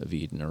Garden of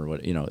Eden, or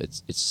what,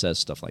 it says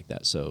stuff like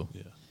that. So,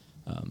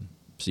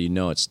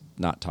 so it's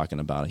not talking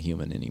about a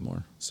human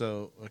anymore.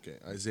 So, okay,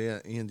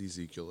 Isaiah and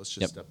Ezekiel. Let's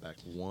just step back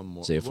one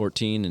more. Isaiah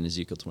 14 and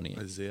Ezekiel 28.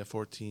 Isaiah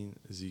 14,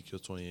 Ezekiel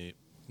 28.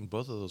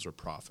 Both of those are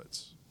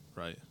prophets,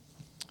 right?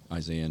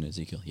 Isaiah and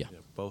Ezekiel, yeah.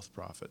 Both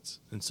prophets.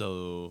 And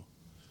so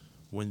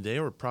when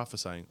they were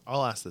prophesying,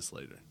 I'll ask this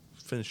later.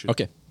 Finish your...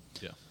 Okay.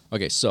 Yeah.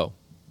 Okay, so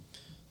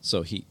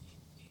he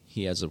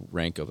has a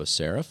rank of a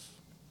seraph,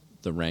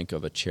 the rank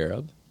of a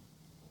cherub,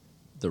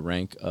 the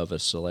rank of a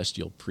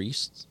celestial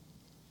priest.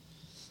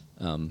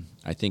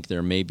 I think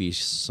there may be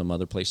some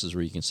other places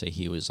where you can say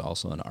he was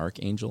also an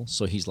archangel.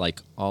 So he's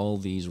like all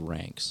these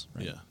ranks,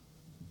 right?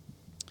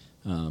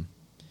 Yeah.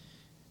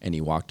 And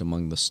he walked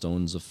among the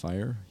stones of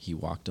fire. He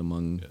walked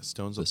among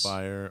stones of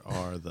fire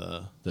are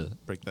the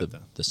break that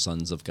down. The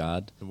sons of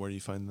God. And where do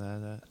you find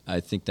that at? I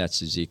think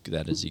that's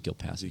Ezekiel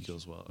passage. Ezekiel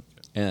as well.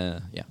 Okay.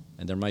 Yeah,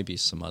 and there might be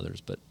some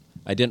others, but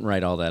I didn't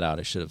write all that out.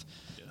 I should have.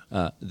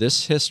 Yeah.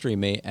 This history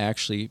may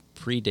actually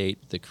predate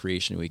the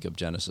creation week of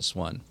Genesis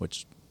 1,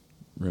 which,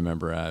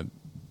 remember,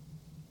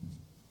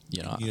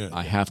 Yeah,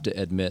 I have to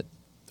admit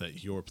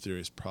that your theory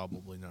is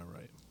probably not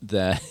right.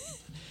 that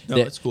No,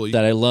 that, that's cool.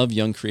 that I love the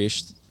young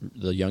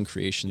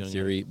creation Young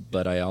theory, Earth,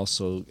 but I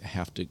also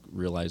have to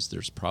realize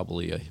there's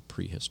probably a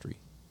prehistory.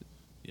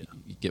 Yeah.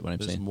 You get what I'm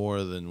There's saying?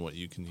 more than what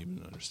you can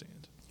even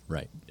understand.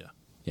 Right. Yeah.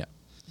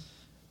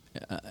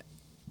 Yeah.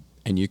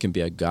 And you can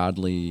be a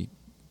godly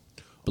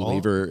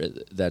believer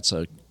that's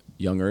a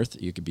young earth.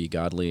 You could be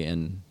godly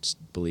and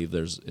believe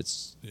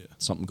it's Yeah.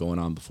 something going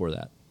on before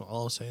that. Well,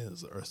 all I'm saying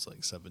is the Earth's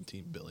like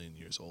 17 billion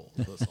years old.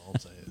 That's all I'm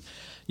saying.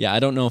 Yeah, I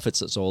don't know if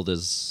it's as old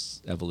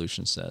as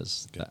evolution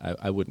says. Okay.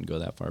 I wouldn't go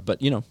that far. But,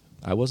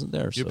 I wasn't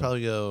there. You'd So.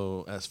 probably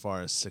go as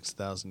far as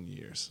 6,000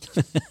 years.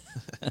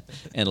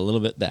 And a little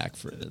bit back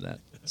for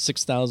that.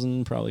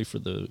 6,000 probably for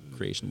the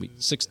creation week.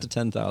 6 to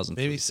 10,000.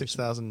 Maybe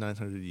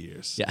 6,900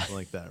 years. Yeah. Something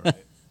like that,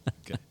 right?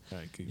 Okay. All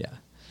right. Good.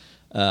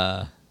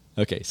 Yeah.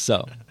 Okay,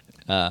 so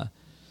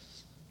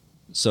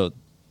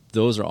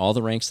those are all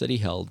the ranks that he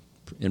held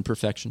in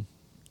perfection: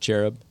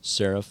 cherub,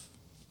 seraph,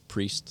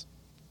 priest.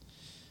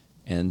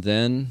 And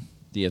then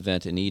the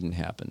event in Eden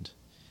happened.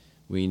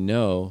 We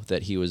know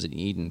that he was in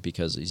Eden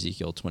because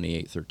Ezekiel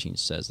 28:13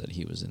 says that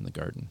he was in the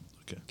garden.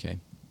 Okay.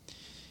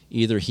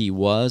 Either he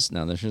was,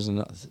 now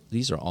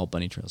these are all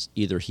bunny trails.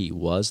 Either he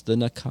was the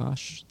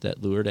Nakash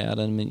that lured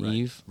Adam and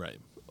Eve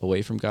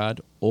away from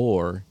God,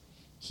 or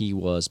he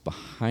was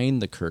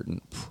behind the curtain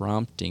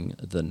prompting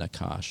the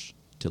Nakash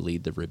to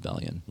lead the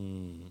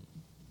rebellion.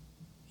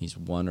 He's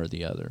one or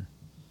the other.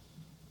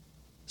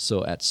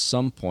 So at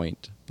some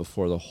point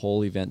before the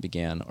whole event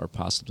began, or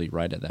possibly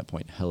right at that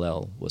point,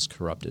 Hillel was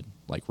corrupted,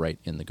 like right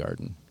in the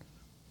garden,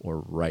 or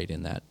right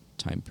in that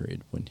time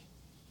period when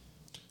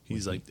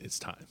He's like, it's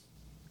time.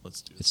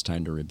 Let's do it. It's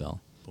time to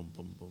rebel. Boom,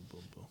 boom, boom,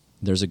 boom, boom.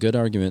 There's a good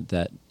argument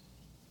that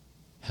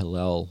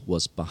Hillel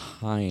was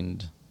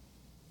behind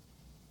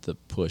the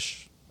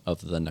push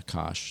of the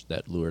Nakash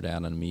that lured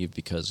Adam and Eve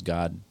because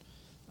God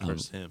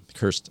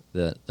cursed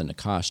the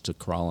Nakash to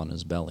crawl on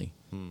his belly.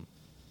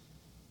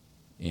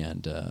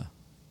 And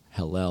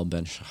Hillel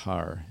ben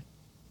Shahar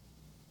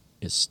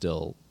is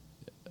still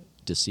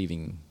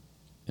deceiving.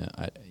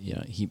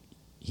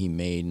 He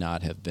may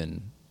not have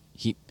been.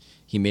 He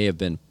may have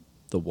been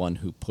the one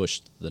who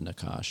pushed the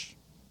Nakash,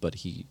 but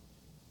he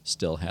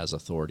still has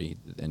authority,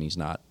 and he's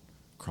not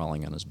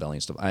crawling on his belly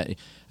and stuff.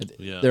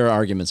 There are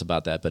arguments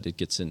about that, but it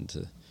gets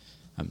into.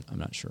 I'm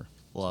not sure.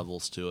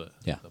 Levels to it.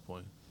 Yeah. At that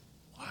point.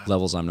 Wow.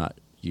 Levels I'm not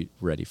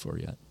ready for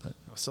yet. But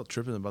I was still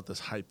tripping about this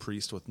high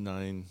priest with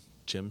 9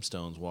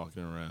 gemstones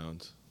walking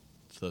around.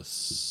 The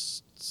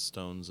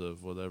stones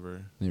of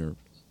whatever. they were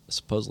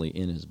supposedly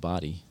in his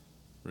body.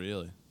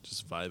 Really?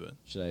 Just vibing.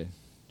 Should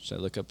I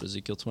look up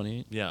Ezekiel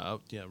 28? Yeah,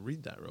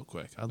 read that real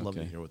quick. I'd love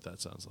to Okay. hear what that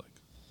sounds like.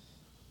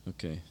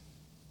 Okay.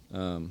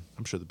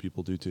 I'm sure the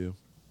people do too.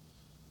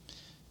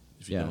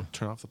 If you don't,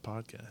 turn off the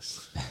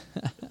podcast.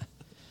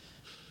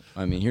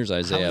 I mean, here's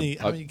Isaiah.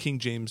 How many King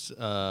James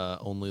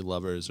only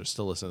lovers are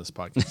still listening to this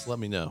podcast? Let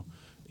me know.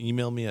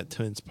 Email me at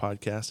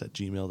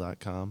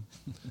twinspodcast@gmail.com.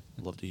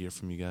 I'd love to hear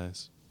from you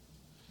guys.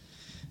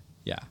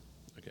 Yeah.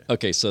 Okay.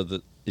 Okay, so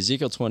the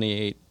Ezekiel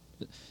 28,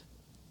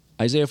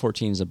 Isaiah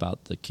 14 is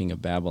about the king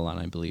of Babylon,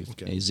 I believe.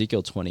 Okay.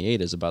 Ezekiel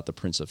 28 is about the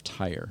prince of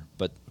Tyre.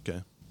 But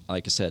Okay.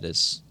 like I said,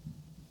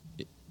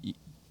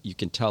 you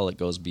can tell it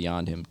goes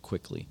beyond him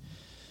quickly.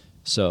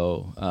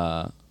 So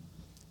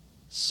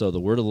the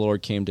word of the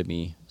Lord came to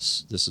me.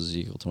 This is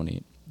Ezekiel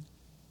 28.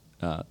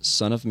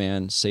 Son of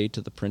man, say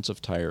to the prince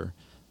of Tyre,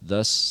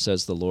 thus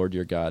says the Lord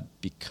your God,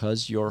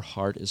 because your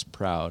heart is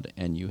proud,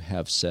 and you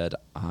have said,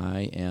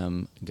 I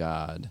am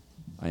God,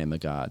 I am a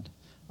God.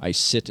 I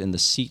sit in the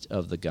seat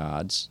of the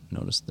gods,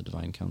 notice the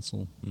divine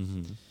council,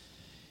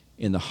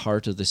 in the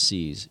heart of the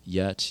seas,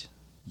 yet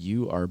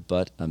you are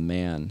but a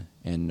man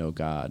and no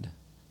God,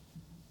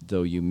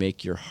 though you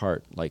make your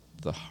heart like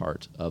the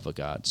heart of a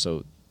God.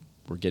 So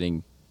we're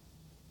getting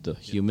the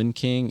human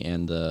king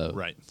and the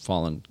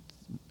fallen.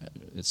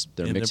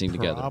 They're mixing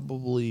together.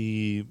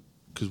 Probably,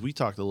 because we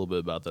talked a little bit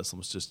about this.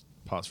 Let's just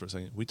pause for a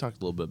second. We talked a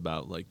little bit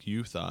about, like,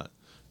 you thought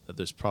that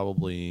there's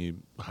probably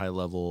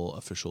high-level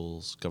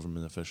officials,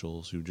 government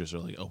officials, who just are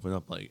like, open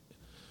up, like,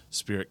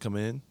 spirit, come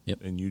in,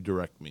 and you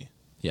direct me.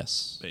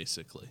 Yes.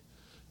 Basically.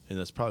 And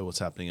that's probably what's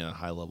happening at a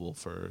high level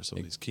for some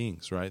of these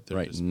kings, right? They're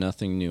right. just,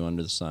 nothing new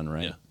under the sun,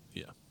 right?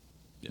 Yeah.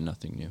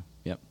 Nothing new.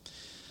 Yep.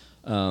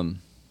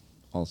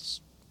 I'll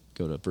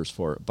go to verse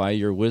 4. By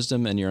your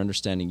wisdom and your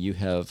understanding you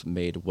have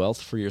made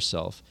wealth for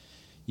yourself.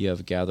 You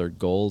have gathered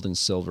gold and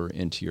silver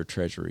into your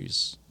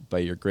treasuries. By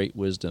your great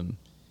wisdom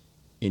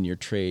in your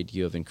trade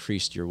you have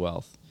increased your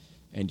wealth,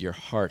 and your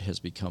heart has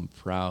become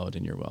proud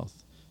in your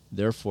wealth.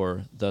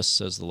 Therefore, thus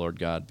says the Lord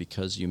God,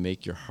 because you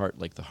make your heart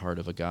like the heart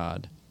of a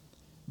god,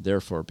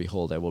 therefore,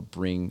 behold, I will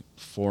bring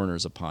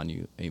foreigners upon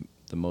you,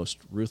 the most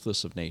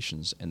ruthless of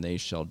nations, and they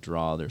shall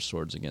draw their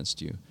swords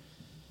against you.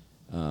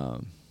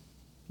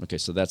 Okay,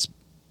 so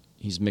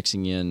he's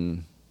mixing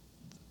in,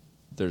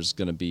 there's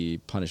going to be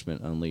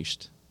punishment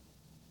unleashed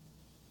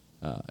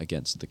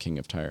against the king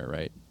of Tyre,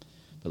 right?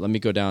 But let me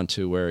go down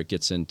to where it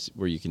gets into,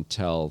 where you can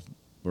tell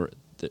where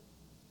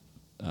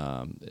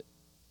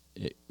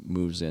it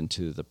moves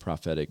into the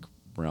prophetic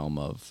realm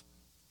of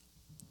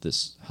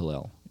this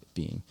Hillel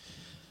being.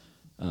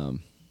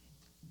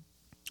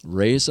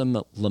 Raise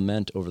a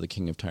lament over the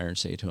king of Tyre and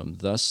say to him,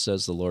 thus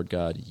says the Lord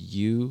God,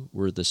 you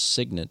were the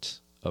signet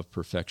of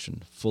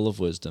perfection, full of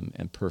wisdom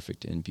and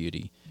perfect in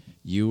beauty.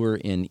 You were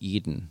in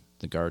Eden,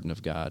 the garden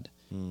of God.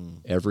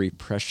 Every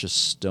precious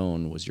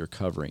stone was your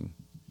covering.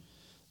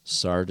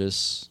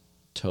 Sardis,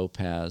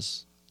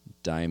 topaz,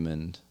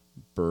 diamond,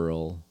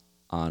 beryl,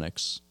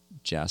 onyx,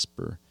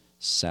 jasper,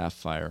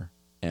 sapphire,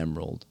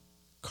 emerald,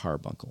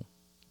 carbuncle.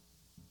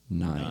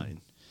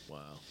 9. Wow.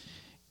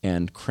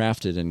 And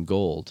crafted in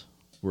gold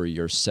were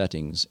your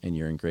settings and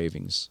your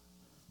engravings.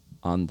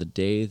 On the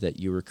day that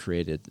you were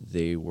created,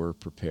 they were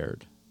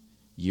prepared.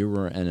 You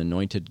were an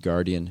anointed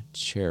guardian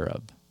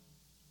cherub.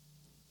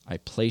 I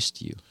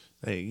placed you.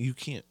 Hey,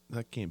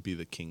 that can't be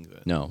the king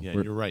then. No. Yeah,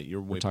 you're right.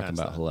 You're way We're talking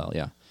past about that. Hillel,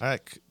 yeah. I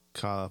got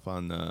caught up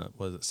on,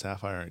 was it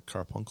Sapphire and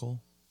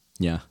Carbuncle?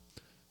 Yeah.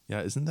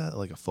 Yeah, isn't that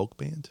like a folk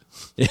band?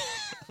 All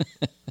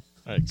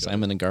right, go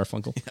Simon and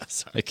Garfunkel? ahead. Yeah,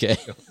 sorry. Okay.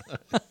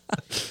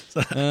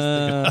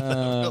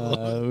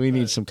 We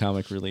need some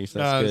comic relief.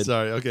 That's good.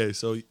 Sorry. Okay,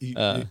 so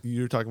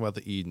you're talking about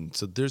the Eden.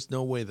 So there's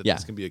no way that Yeah.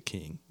 this can be a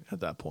king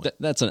at that point.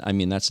 That's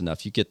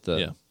enough. You get the,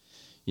 Yeah.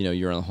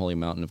 You're on the holy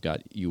mountain of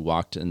God. You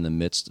walked in the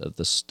midst of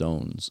the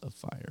stones of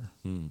fire.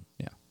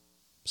 Yeah.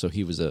 So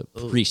he was a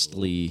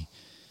priestly,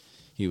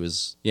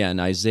 and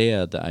the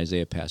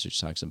Isaiah passage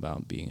talks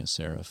about being a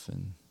seraph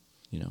and,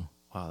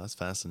 Wow, that's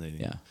fascinating.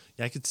 Yeah.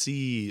 Yeah, I could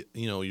see,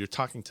 you're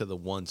talking to the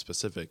one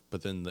specific,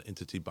 but then the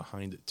entity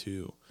behind it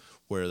too,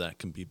 where that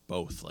can be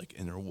both like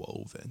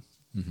interwoven.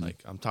 Mm-hmm.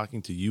 Like I'm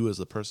talking to you as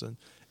a person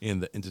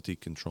and the entity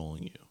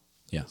controlling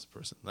you as a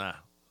person.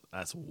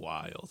 That's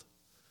wild.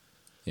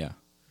 Yeah.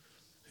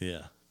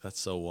 Yeah,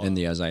 that's so wild. And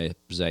the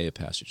Isaiah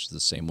passage is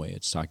the same way.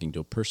 It's talking to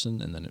a person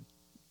and then it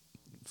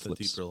the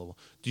flips. deeper level.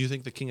 Do you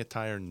think the king of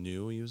Tyre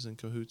knew he was in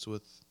cahoots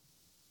with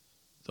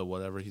the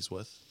whatever he's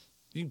with?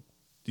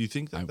 Do you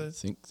think that? I would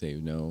think they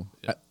know.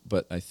 Yeah.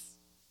 But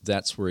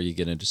that's where you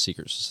get into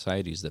secret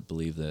societies that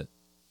believe that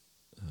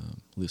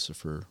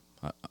Lucifer,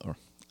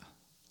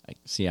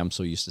 I'm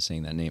so used to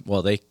saying that name.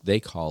 Well, they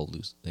call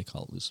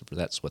it Lucifer.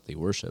 That's what they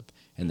worship,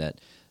 and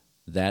that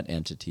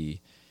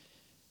entity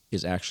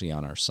is actually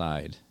on our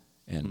side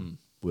and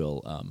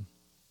will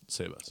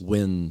save us,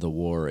 win the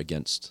war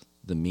against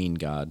the mean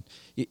god.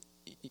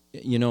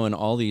 In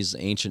all these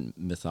ancient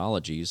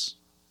mythologies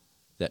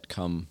that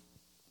come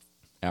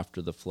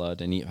after the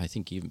flood, and I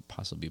think even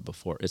possibly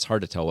before. It's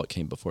hard to tell what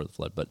came before the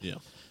flood, but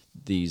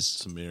these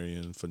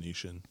Sumerian,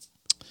 Phoenician,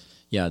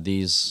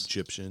 these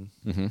Egyptian.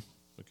 Mm-hmm.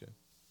 Okay.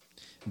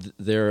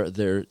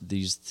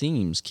 These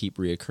themes keep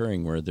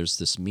reoccurring where there's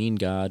this mean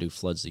god who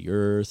floods the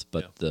earth,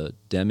 but the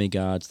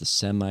demigods, the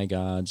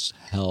semi-gods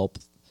help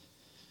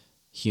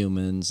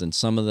humans, and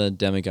some of the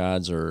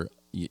demigods are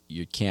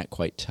you can't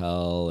quite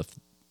tell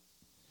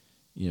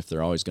if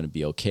they're always going to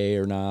be okay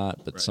or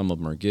not, but some of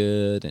them are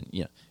good,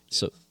 and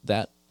so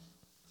that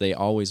they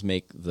always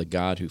make the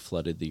god who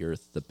flooded the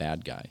earth the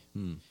bad guy,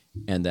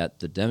 and that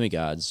the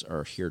demigods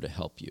are here to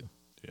help you.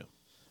 Yeah.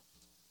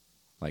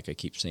 Like I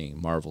keep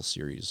saying, Marvel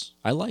series.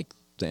 I like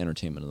the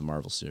entertainment of the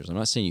Marvel series. I'm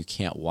not saying you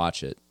can't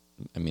watch it.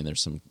 I mean,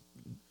 there's some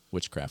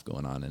witchcraft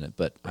going on in it,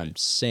 but I'm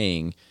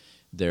saying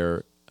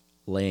they're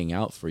laying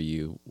out for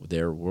you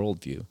their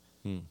worldview,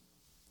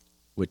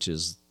 which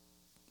is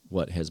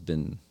what has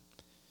been,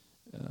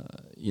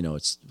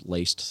 it's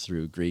laced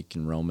through Greek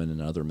and Roman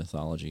and other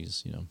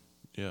mythologies,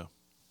 Yeah.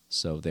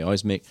 So they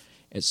always make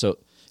it so.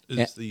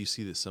 You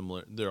see the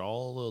similar. They're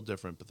all a little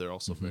different, but they're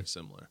also very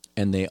similar.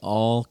 And they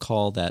all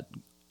call that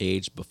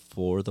age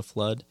before the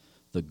flood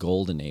the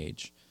golden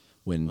age,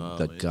 when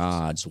the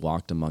gods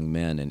walked among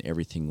men and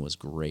everything was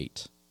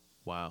great.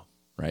 Wow.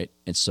 Right?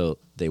 And so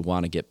they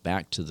want to get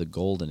back to the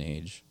golden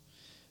age.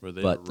 Where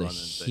they But were the running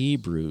things.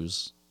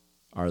 Hebrews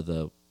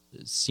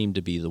seem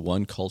to be the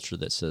one culture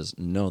that says,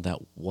 no, that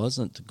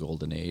wasn't the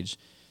golden age.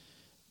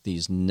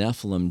 These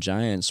Nephilim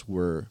giants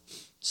were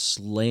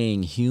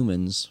slaying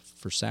humans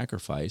for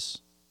sacrifice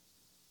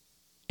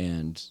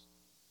and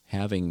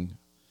having,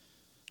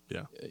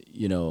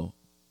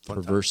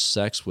 perverse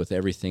sex with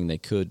everything they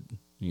could,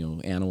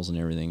 animals and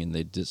everything,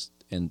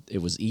 and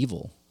it was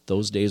evil.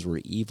 Those days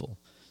were evil.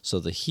 So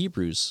the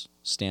Hebrews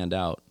stand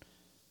out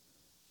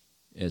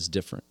as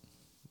different.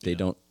 They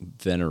don't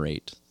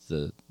venerate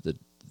the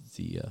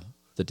demigods.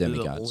 They're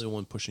the only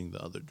one pushing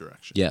the other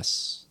direction.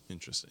 Yes.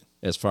 Interesting.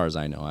 As far as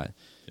I know, I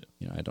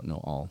don't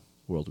know all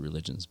world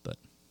religions, but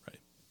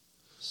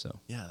so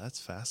yeah, that's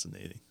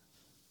fascinating.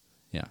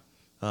 Yeah.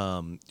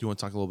 Do you want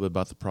to talk a little bit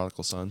about the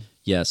prodigal son?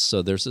 Yes.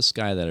 So there's this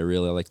guy that I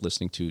really like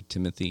listening to,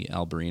 Timothy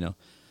Alberino.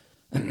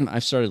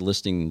 I've started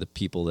listening to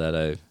people that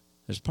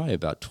there's probably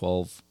about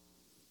 12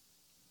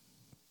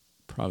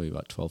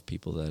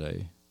 people that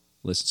I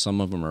listen. Some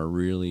of them are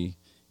really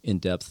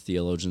in-depth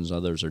theologians.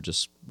 Others are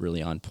just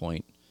really on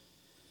point.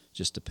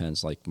 Just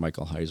depends. Like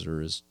Michael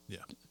Heiser is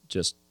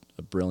just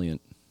a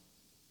brilliant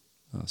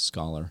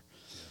scholar.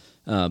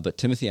 But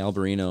Timothy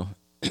Alberino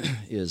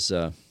is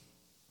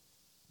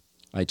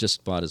I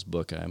just bought his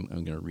book. I'm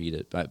going to read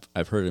it.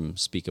 I've heard him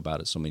speak about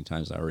it so many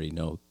times. I already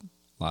know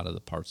a lot of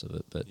the parts of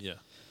it. But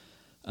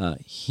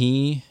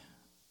he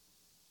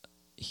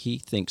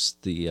thinks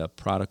the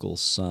prodigal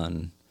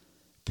son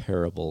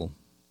parable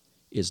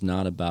is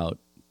not about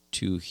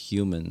two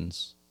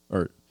humans,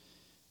 or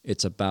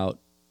it's about,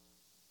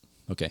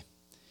 okay.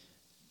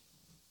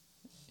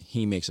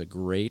 He makes a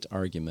great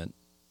argument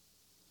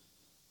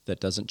that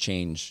doesn't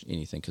change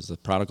anything, because the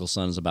prodigal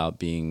son is about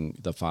being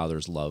the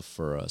father's love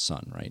for a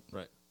son, right?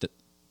 Right.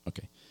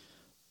 Okay.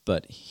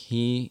 But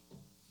he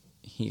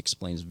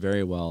explains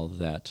very well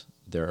that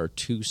there are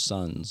two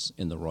sons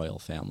in the royal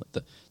family.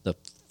 The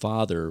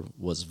father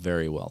was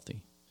very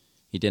wealthy.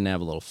 He didn't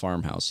have a little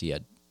farmhouse. He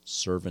had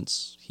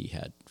servants. He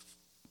had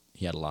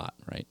a lot,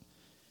 right?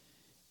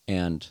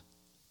 And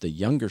the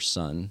younger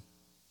son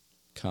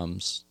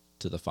comes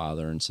to the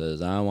father and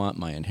says, I want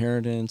my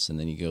inheritance, and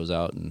then he goes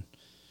out and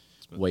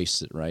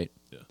wastes it, right?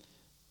 Yeah.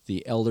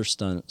 The elder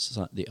son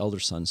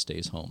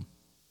stays home.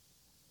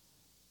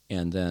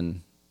 And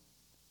then,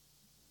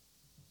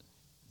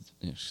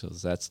 so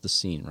that's the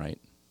scene, right?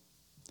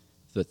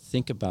 But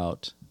think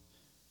about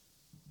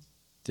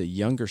the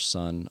younger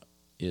son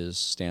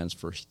stands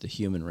for the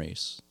human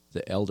race.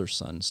 The elder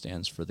son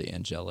stands for the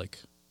angelic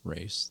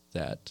race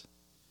that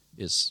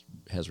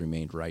has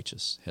remained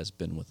righteous, has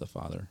been with the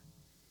Father,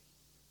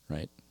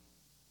 right?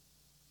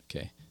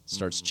 Okay.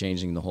 Starts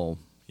changing the whole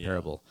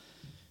parable.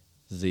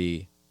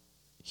 The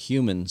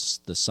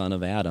humans, the son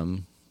of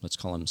Adam, let's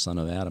call him son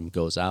of Adam,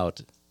 goes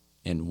out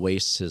and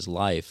wastes his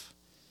life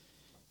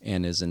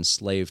and is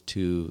enslaved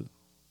to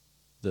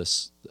the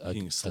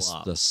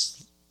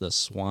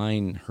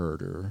swine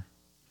herder.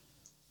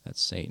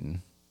 That's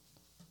Satan.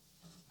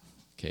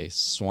 Okay,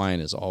 swine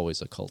is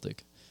always occultic.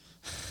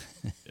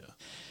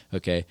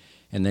 Okay,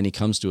 and then he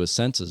comes to his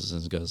senses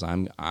and goes,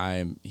 I'm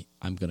going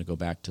to go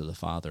back to the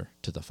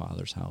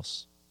Father's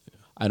house. Yeah.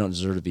 I don't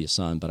deserve to be a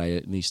son, but I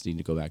at least need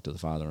to go back to the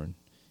Father,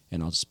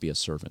 and I'll just be a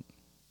servant.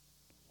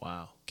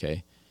 Wow.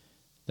 Okay,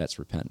 that's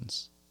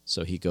repentance.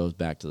 So he goes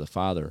back to the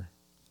Father,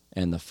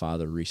 and the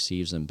Father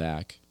receives him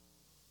back,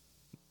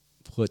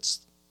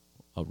 puts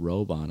a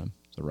robe on him,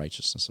 the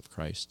righteousness of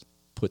Christ,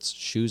 puts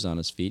shoes on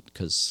his feet,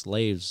 because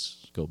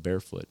slaves go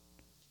barefoot.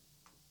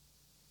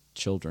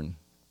 Children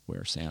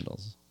wear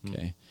sandals,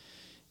 okay?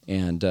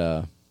 And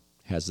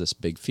has this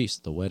big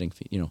feast, the wedding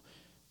feast,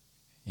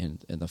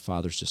 and the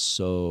Father's just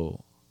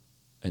so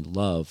in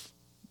love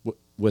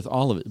with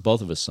all of it,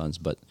 both of his sons,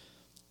 but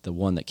the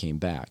one that came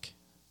back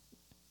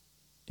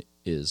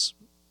is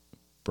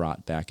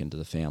brought back into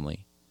the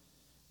family,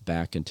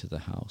 back into the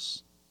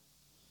house,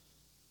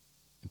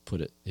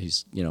 and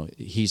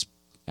he's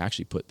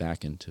actually put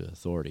back into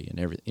authority and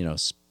everything,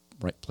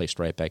 placed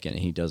right back in,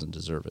 and he doesn't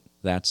deserve it.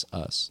 That's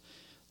us.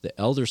 The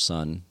elder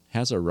son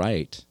has a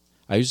right.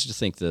 I used to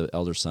think the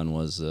elder son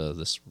was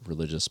this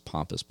religious,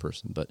 pompous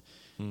person, but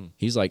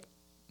he's like,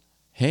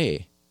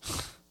 hey,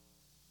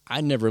 I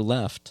never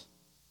left,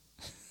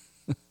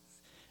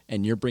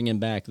 and you're bringing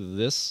back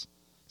this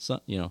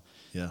son, Yeah.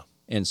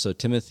 And so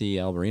Timothy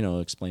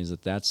Alberino explains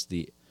that that's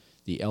the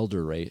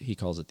elder race. He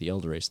calls it the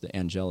elder race, the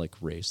angelic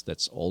race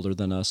that's older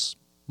than us,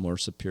 more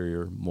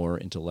superior, more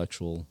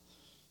intellectual.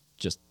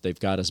 Just they've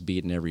got us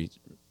beaten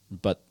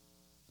but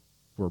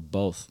we're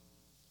both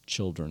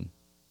children.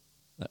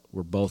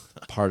 We're both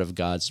part of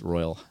God's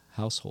royal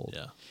household.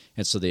 Yeah.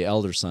 And so the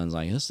elder son's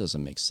like, this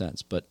doesn't make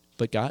sense. But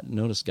God,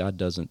 notice God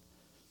doesn't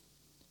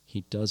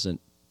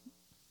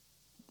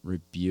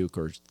rebuke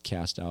or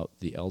cast out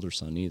the elder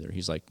son either.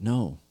 He's like,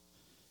 no,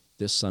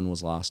 this son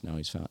was lost, now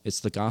he's found. It's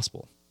the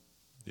gospel.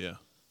 Yeah.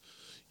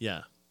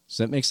 Yeah. Does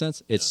that make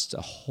sense? It's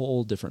a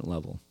whole different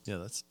level. Yeah,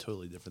 that's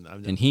totally different.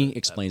 And he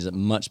explains it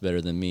much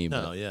better than me.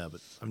 But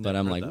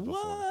I'm like,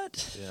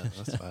 what? Yeah,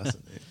 that's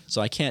fascinating.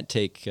 So I can't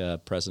take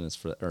precedence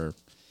for that,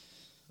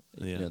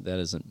 that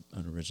isn't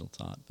an original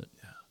thought. But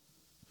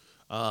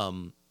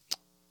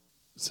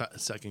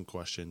second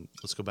question.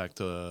 Let's go back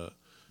to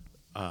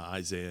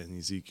Isaiah and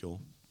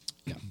Ezekiel.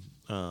 Yeah.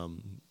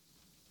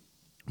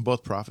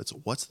 Both prophets.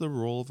 What's the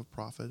role of a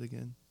prophet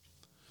again?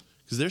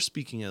 Because they're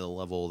speaking at a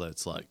level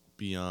that's like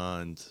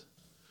beyond,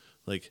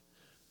 like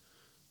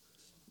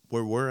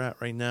where we're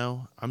at right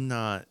now. I'm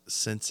not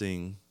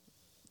sensing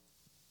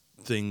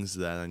things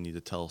that I need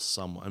to tell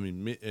someone. I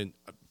mean, and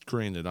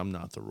granted, I'm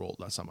not the role.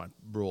 That's not my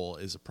role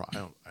as a prophet.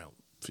 I don't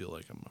feel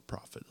like I'm a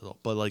prophet at all.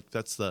 But like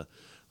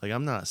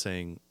I'm not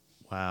saying,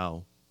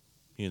 wow,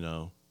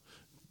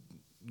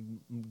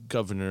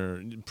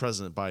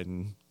 President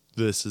Biden,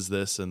 this is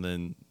this, and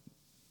then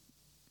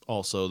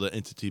also the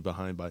entity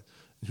behind Biden.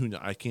 Who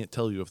knows? I can't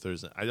tell you if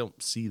I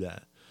don't see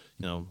that.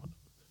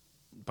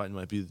 Biden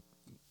might be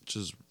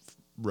just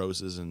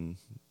roses and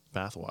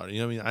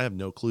bathwater. I have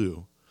no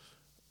clue.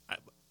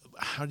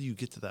 How do you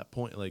get to that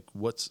point? Like,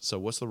 what's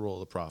the role of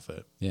the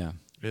prophet? Yeah.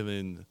 And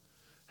then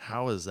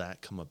how has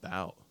that come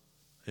about?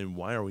 And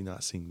why are we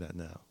not seeing that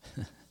now?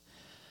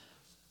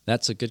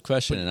 That's a good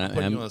question,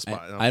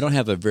 I don't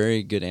have a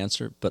very good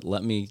answer, but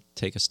let me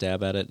take a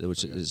stab at it,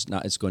 which is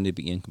not. It's going to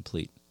be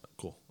incomplete.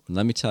 Cool.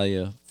 let me tell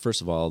you,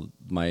 first of all,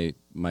 my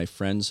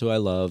friends who I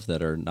love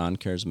that are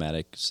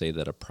non-charismatic say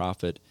that a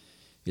prophet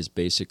is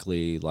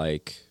basically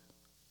like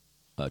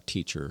a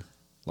teacher,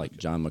 like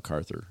John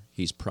MacArthur.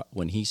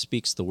 When he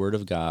speaks the word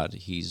of God,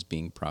 he's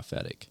being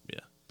prophetic.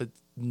 Yeah. But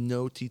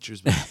no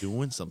teacher's been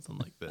doing something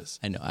like this.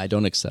 I know. I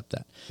don't accept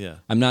that. Yeah.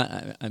 I'm not.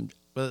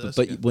 But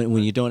But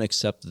when you don't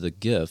accept the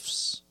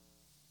gifts,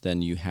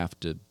 then you have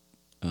to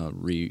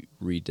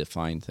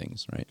redefine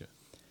things, right? Okay.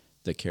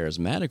 The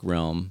charismatic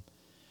realm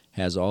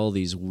has all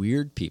these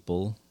weird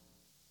people,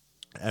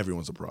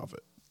 Everyone's a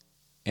prophet.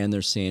 and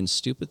they're saying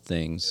stupid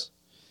things,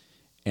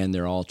 and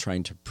they're all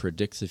trying to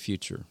predict the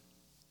future.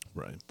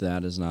 Right.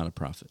 That is not a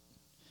prophet.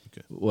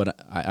 Okay. What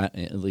I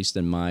at least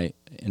in my,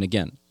 and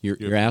again, you're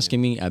opinion.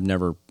 asking me, I've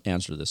never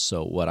answered this.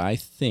 So what I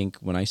think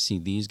when I see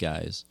these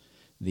guys,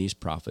 these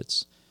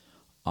prophets,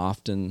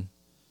 often,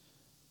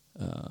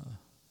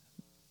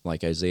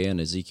 like Isaiah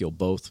and Ezekiel,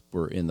 both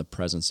were in the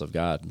presence of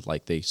God.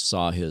 Like they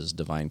saw his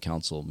divine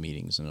council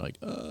meetings, and like,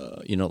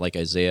 like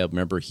Isaiah.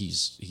 Remember, he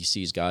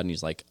sees God, and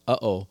he's like,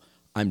 "Uh-oh,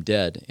 I'm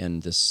dead."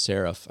 And this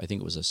seraph, I think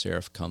it was a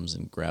seraph, comes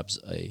and grabs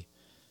a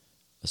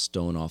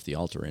stone off the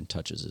altar and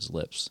touches his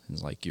lips, and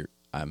is like,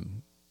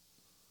 and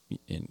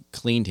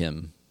cleaned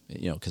him,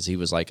 because he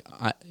was like,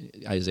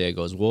 Isaiah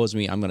goes, "Woe is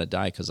me, I'm going to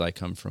die because I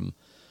come from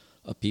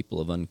a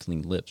people of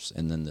unclean lips."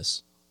 And then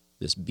this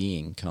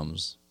being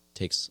comes,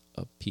 takes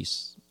a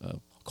piece of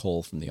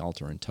coal from the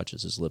altar and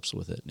touches his lips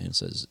with it, and it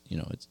says,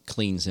 it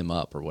cleans him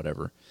up or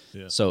whatever.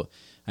 Yeah. So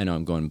I know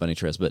I'm going bunny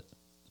trails, but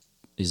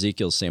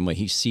Ezekiel's the same way.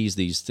 He sees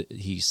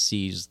he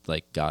sees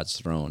like God's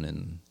throne,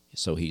 and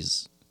so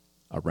he's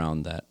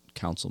around that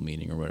council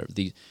meeting or whatever.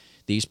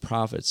 These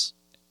prophets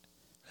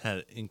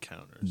Had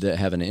encounters. that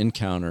have an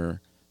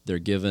encounter, they're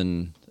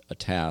given a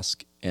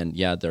task, and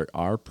yeah, there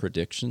are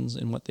predictions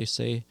in what they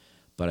say,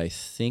 but I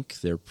think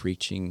they're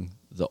preaching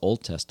the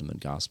Old Testament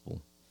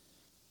gospel.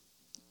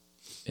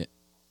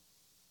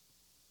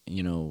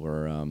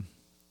 Where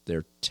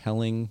they're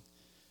telling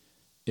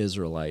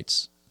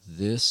Israelites,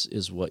 this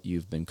is what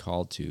you've been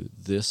called to.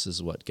 This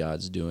is what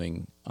God's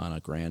doing on a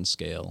grand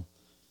scale.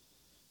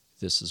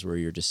 This is where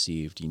you're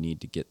deceived. You need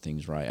to get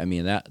things right. I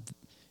mean,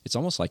 it's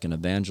almost like an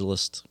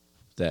evangelist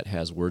that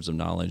has words of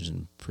knowledge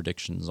and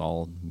predictions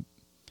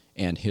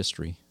and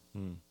history.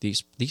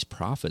 These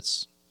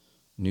prophets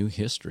knew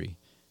history.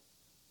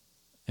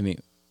 I mean,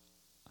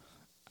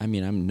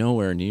 I'm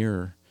nowhere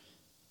near.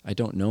 I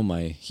don't know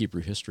my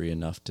Hebrew history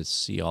enough to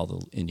see all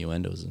the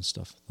innuendos and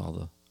stuff, all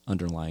the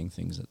underlying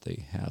things that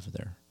they have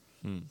there.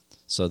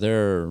 So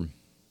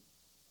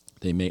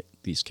they make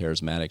these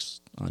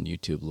charismatics on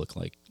YouTube look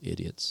like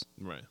idiots.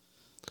 Right.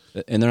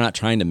 And they're not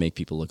trying to make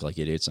people look like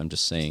idiots. I'm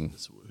just saying.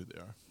 That's who they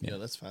are. Yeah. Yeah,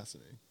 that's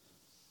fascinating.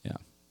 Yeah.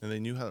 And they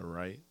knew how to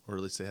write, or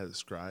at least they had to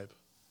scribe.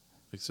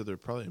 So they're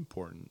probably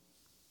important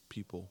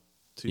people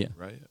too, Yeah.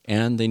 right?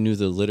 And they knew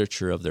the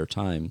literature of their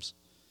times,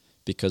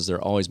 because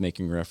they're always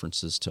making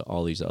references to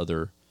all these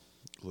other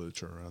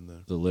Literature around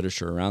them. the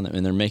literature around them,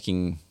 and they're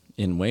making,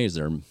 in ways,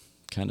 they're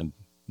kind of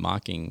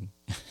mocking.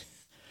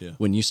 Yeah.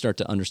 When you start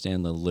to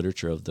understand the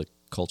literature of the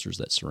cultures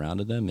that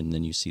surrounded them, and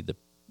then you see the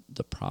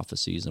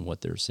prophecies and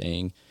what they're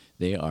saying,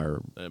 they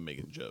are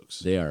making jokes.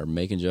 They are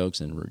making jokes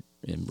and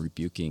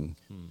rebuking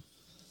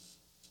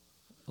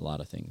a lot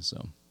of things.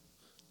 So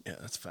Yeah,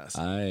 that's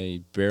fascinating.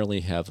 I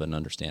barely have an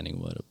understanding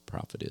what a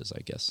prophet is,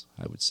 I guess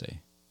I would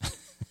say.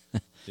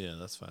 Yeah,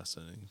 that's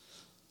fascinating.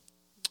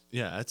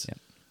 Yeah, it's. Yeah.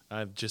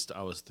 I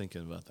was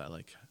thinking about that.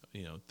 Like,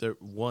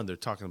 they're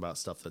talking about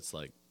stuff that's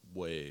like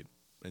way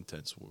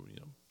intense.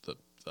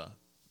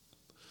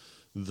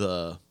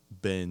 The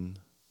Ben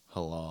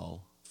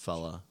Halal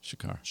fella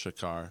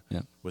Shakar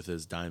Yeah. with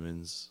his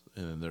diamonds,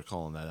 and then they're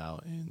calling that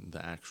out, and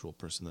the actual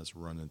person that's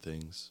running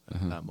things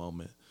at that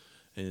moment,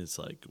 and it's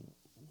like,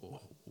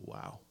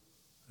 wow.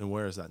 And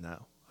where is that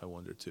now? I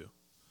wonder too.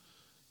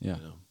 Yeah.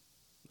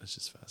 It's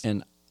just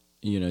fascinating.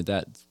 And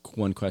that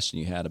one question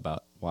you had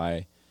about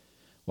why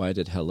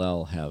did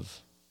Hillel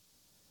have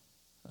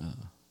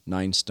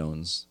 9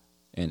 stones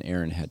and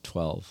Aaron had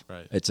 12?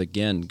 Right. It's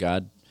again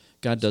God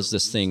does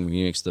this thing.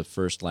 He makes the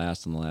first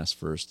last and the last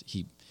first.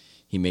 He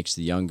makes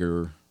the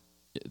younger.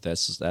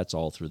 That's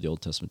all through the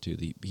Old Testament too.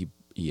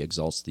 He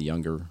exalts the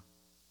younger,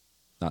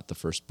 not the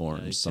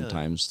firstborn. Yeah,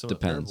 sometimes some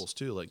depends. parables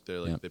too. Like they're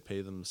like Yeah. they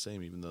pay them the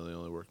same even though they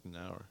only worked an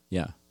hour.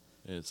 Yeah.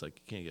 And it's like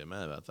you can't get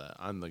mad about that.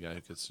 I'm the guy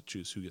who gets to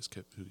choose who gets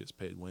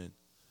paid when.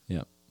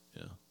 Yeah.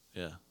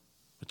 Yeah.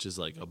 Which is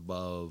like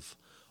above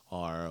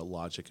our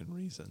logic and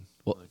reason.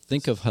 Well, Like,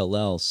 think of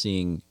Hillel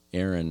seeing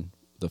Aaron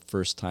the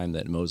first time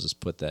that Moses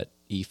put that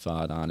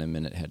ephod on him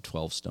and it had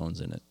 12 stones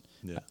in it.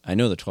 Yeah. I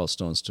know the 12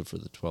 stones stood for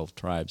the 12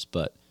 tribes,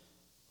 but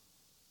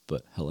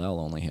Hillel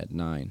only had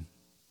 9.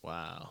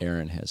 Wow.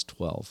 Aaron has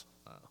 12.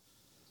 Wow.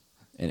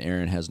 And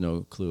Aaron has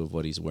no clue of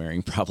what he's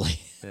wearing,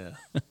 probably. Yeah.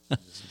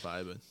 Just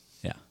vibing.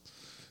 Yeah.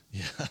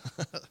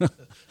 Yeah.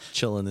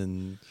 Chilling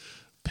in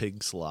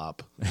pig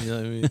slop. You know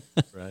what I mean?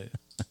 Right.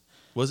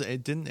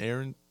 Didn't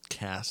Aaron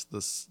cast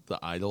the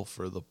idol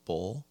for the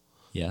bull?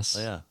 Yes.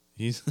 Oh, yeah.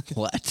 He's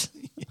What?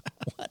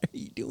 What are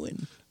you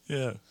doing?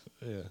 yeah.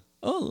 Yeah.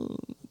 Oh,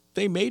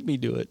 they made me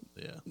do it.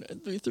 Yeah.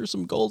 They threw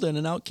some gold in,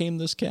 and out came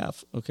this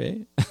calf.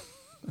 Okay.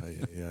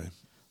 Yeah.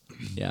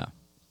 Yeah.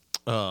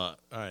 All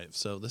right.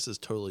 So this is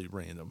totally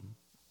random.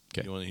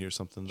 Okay. You want to hear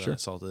something that Sure. I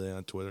saw today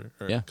on Twitter,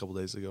 or Yeah. a couple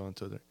days ago on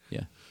Twitter?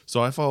 Yeah.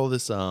 So I follow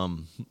this.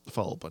 Follow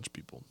a bunch of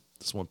people.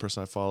 This one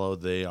person I follow,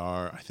 they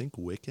are, I think,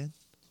 Wiccan.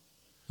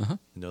 Uh-huh.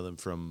 I know them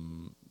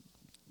from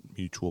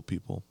mutual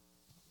people.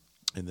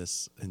 And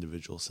this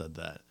individual said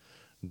that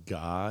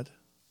God,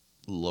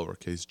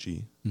 lowercase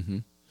g, Mm-hmm.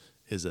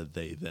 is a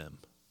they, them.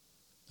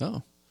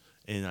 Oh.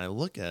 And I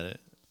look at it,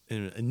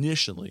 and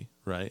initially,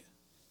 right,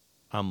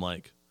 I'm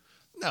like,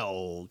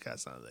 no,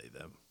 God's not a they,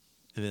 them.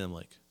 And then I'm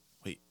like,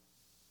 wait,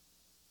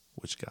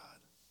 which God?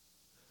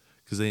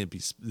 Because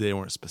they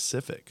weren't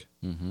specific.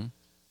 Mm-hmm.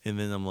 And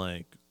then I'm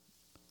like,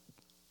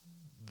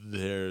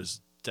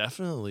 there's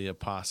definitely a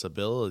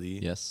possibility,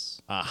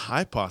 Yes. a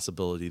high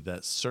possibility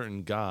that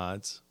certain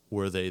gods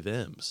were they,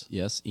 thems.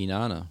 Yes.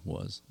 Inanna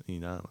was.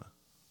 Inanna.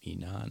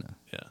 Inanna.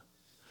 Yeah.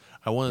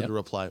 I wanted Yep. to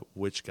reply,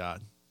 which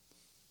God?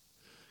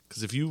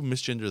 Because if you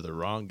misgender the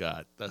wrong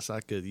God, that's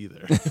not good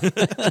either.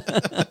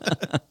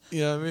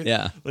 You know what I mean?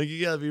 Yeah. Like,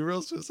 you got to be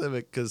real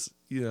specific because,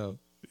 yeah.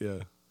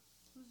 Who's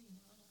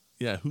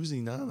Yeah, who's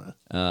Inanna?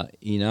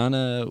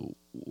 Inanna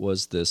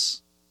was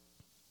this.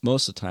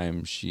 Most of the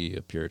time, she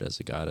appeared as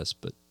a goddess,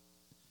 but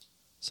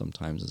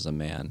sometimes as a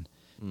man.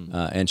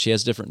 And she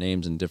has different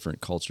names in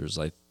different cultures.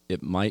 Like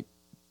it might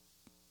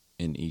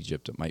in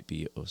Egypt, it might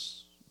be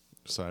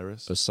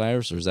Cyrus?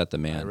 Osiris, or is that the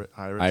man?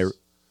 Iris?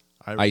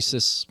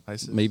 Isis,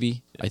 Isis?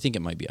 maybe. I think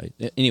it might be.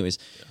 Anyways,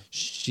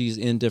 she's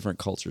in different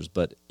cultures,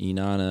 but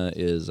Inanna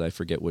is, I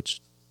forget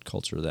which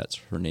culture that's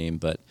her name,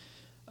 but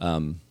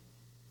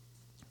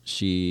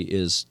she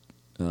is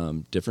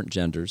different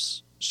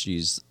genders.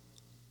 She's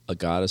a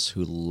goddess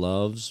who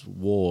loves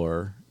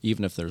war,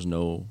 even if there's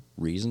no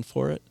reason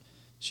for it.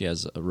 She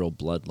has a real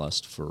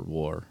bloodlust for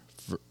war,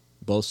 for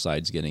both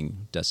sides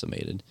getting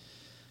decimated.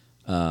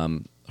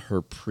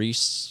 Her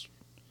priests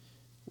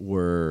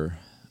were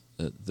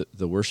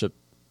the worship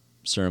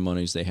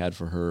ceremonies they had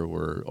for her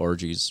were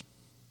orgies,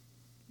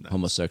 Nice.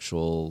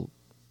 homosexual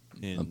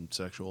And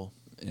sexual?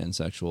 and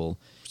sexual.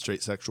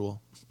 Straight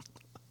sexual?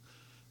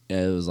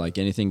 It was like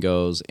anything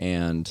goes,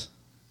 and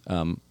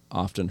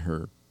often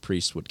her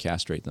priests would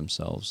castrate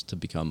themselves to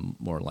become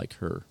more like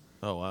her,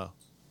 Oh, wow.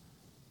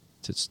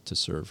 to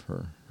serve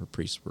her. Her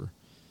priests were,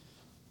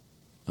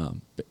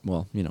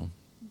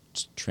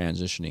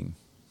 transitioning,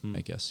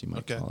 I guess you might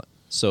Okay. call it.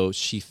 So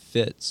she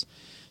fits.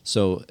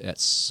 So at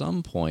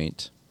some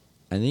point,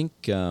 I think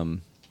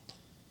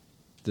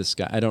this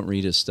guy, I don't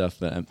read his stuff,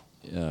 but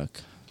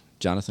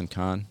Jonathan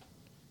Kahn,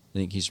 I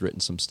think he's written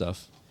some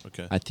stuff.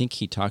 Okay. I think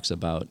he talks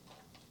about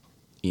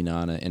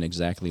Inanna and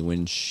exactly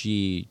when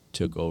she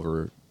took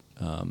over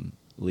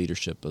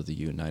leadership of the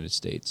United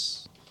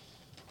States,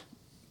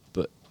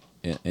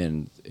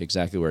 and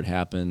exactly where it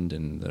happened,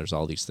 and there's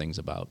all these things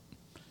about.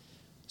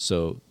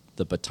 So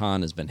the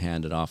baton has been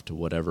handed off to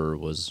whatever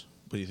was.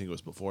 What do you think it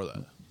was before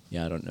that?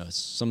 Yeah, I don't know.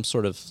 Some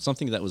sort of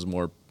something that was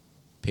more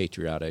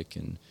patriotic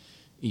and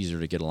easier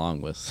to get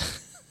along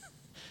with.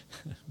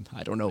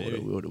 I don't know what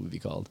it would be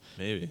called.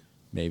 Maybe.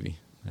 Maybe.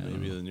 I don't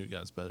Maybe know. the new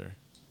God's better.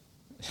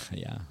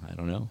 Yeah, I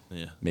don't know.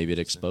 Yeah. Maybe it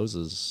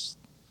exposes.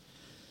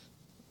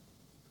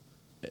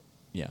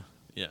 Yeah.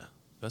 Yeah.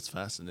 That's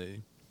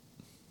fascinating.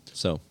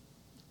 So.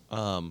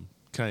 Can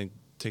I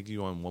take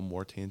you on one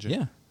more tangent?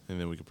 Yeah. And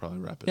then we could probably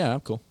wrap it Yeah,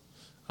 up. cool.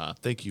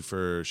 Thank you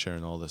for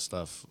sharing all this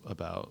stuff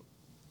about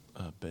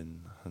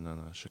Ben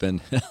Hanana Shakar.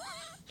 Ben.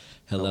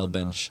 Hillel Helena.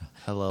 Ben.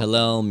 Hello.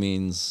 Hillel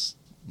means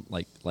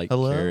like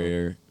Hello?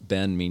 carrier.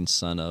 Ben means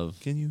son of.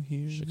 Can you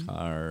hear me?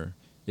 Shakar.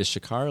 Is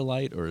Shakar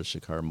light or is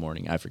Shakar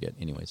morning? I forget.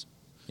 Anyways.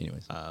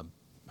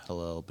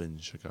 Hello, Ben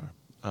Shakar.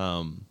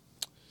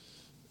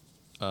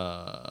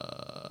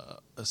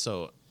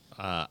 So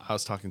I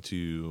was talking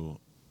to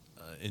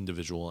an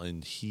individual,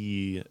 and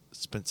he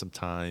spent some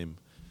time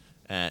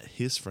at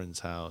his friend's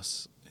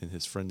house, and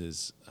his friend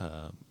is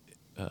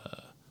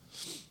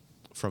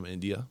from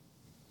India.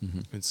 Mm-hmm.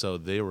 And so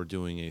they were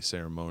doing a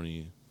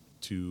ceremony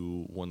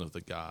to one of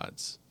the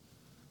gods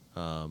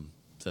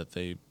that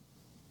they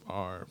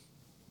are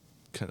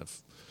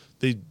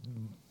they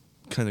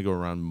kind of go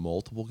around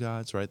multiple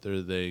gods, right?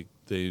 They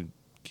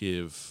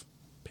give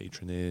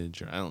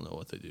patronage, or I don't know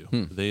what they do.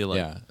 They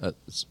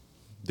it's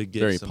they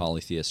give very some,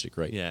 polytheistic,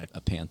 right? Yeah. A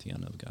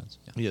pantheon of gods.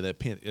 Yeah. Yeah,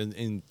 that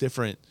in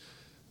different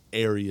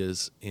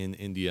areas in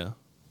India.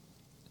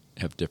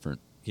 Have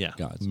different Yeah,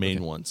 gods. main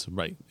Okay. ones,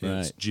 right? And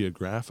it's Right.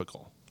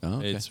 geographical. Oh,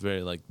 okay. It's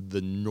very like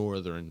the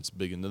northern's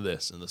big into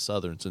this, and the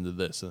southern's into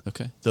this.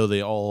 Okay. Though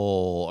they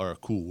all are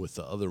cool with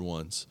the other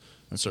ones,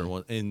 certain Okay.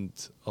 ones, and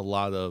a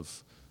lot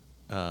of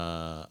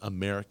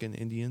American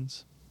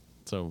Indians,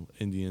 so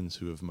Indians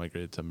who have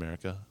migrated to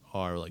America,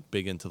 are like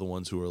big into the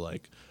ones who are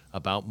like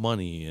about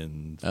money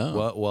and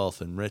wealth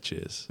and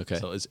riches. Okay.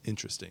 So it's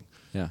interesting.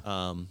 Yeah.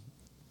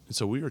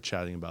 So we were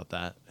chatting about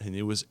that, and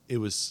it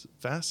was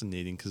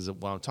fascinating because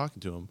while I'm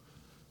talking to him,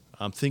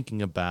 I'm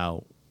thinking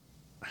about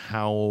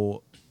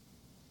how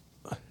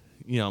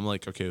I'm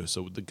like, okay,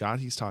 so the God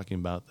he's talking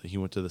about that he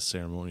went to the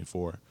ceremony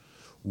for,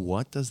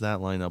 what does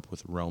that line up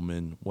with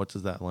Roman? What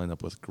does that line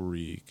up with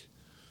Greek?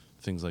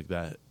 Things like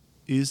that.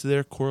 Is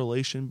there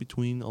correlation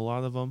between a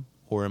lot of them,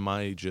 or am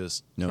I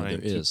just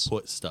trying to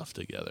put stuff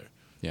together?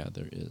 Yeah,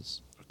 there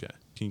is. Okay.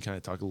 Can you kind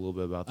of talk a little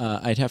bit about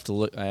that? I'd have to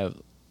look. I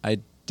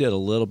did a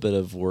little bit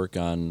of work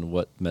on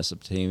what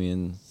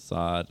Mesopotamian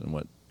thought and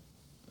what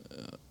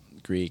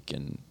Greek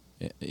and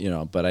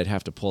but I'd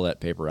have to pull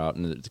that paper out,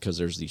 and because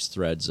there's these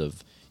threads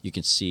of, you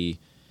can see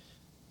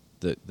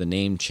the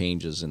name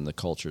changes in the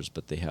cultures,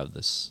 but they have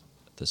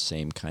the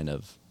same kind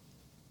of.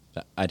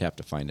 I'd have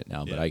to find it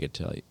now, but I could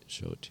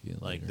show it to you.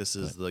 Like later, this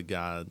is the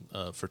god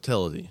of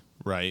fertility,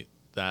 right?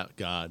 That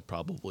god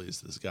probably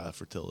is this god of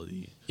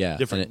fertility. Yeah,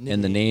 different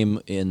and the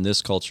name in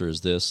this culture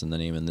is this, and the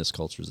name in this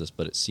culture is this,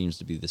 but it seems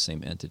to be the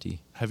same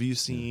entity. Have you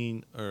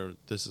seen, or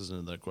this is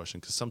another question,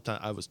 because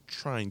sometimes I was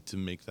trying to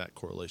make that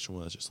correlation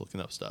when I was just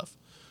looking up stuff,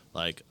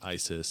 like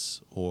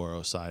Isis or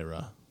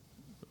Osiris,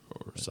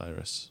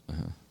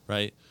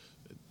 right?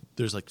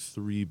 There's like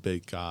 3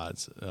 big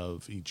gods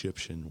of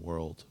Egyptian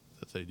world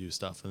that they do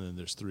stuff, and then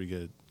there's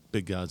 3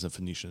 big gods in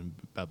Phoenician,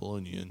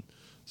 Babylonian,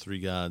 3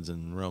 gods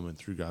in Roman,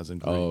 3 gods in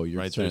Greek. Oh, you're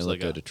right? trying There's to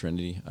look at a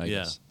trinity, I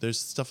guess. There's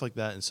stuff like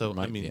that, and so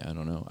I mean, I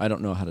don't know. I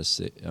don't know how to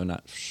say. I'm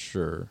not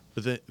sure.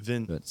 But what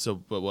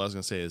I was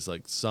gonna say is,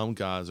 like, some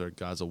gods are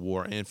gods of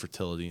war and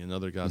fertility, and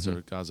other gods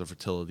are gods of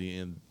fertility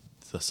and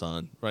the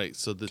sun, right?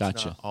 So it's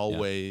not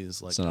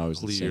always like not always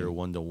clear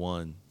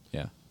 1-to-1.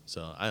 Yeah.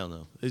 So I don't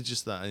know. It's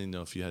just that I didn't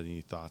know if you had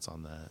any thoughts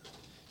on that.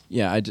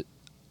 Yeah,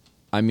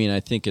 I mean, I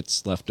think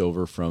it's left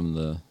over from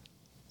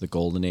the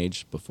golden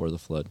age before the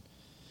flood.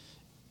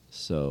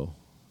 So,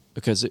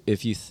 because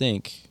if you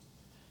think,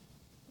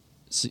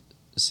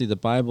 see, the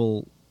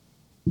Bible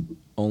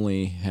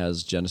only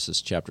has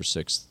Genesis chapter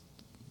 6,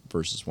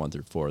 verses 1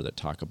 through 4 that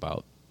talk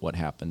about what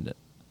happened,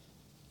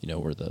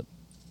 where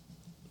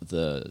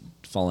the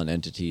fallen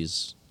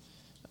entities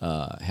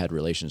had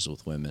relations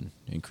with women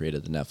and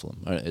created the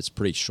Nephilim. It's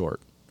pretty short,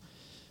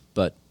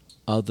 but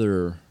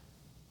other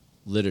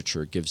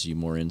literature gives you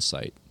more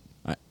insight,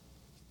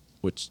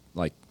 which,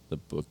 like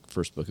the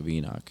first book of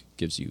Enoch,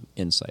 gives you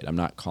insight. I'm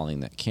not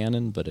calling that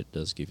canon, but it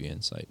does give you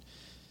insight.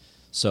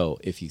 So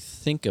if you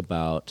think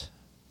about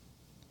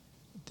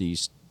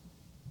these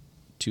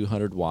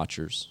 200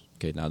 watchers,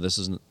 okay, now this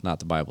is not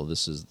the Bible,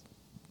 this is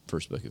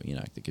first book of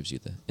Enoch that gives you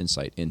the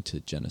insight into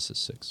Genesis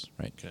 6,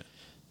 right? Okay.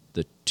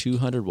 The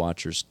 200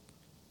 watchers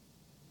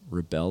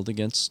rebelled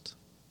against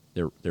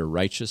their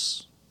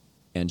righteous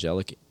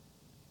angelic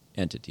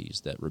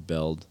entities that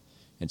rebelled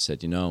and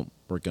said,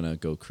 we're going to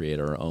go create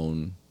our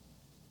own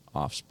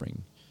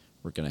offspring.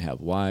 We're going to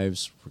have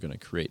wives. We're going to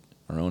create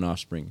our own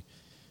offspring.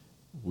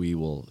 We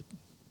will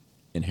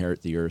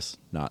inherit the earth,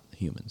 not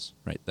humans,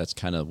 right? That's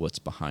kind of what's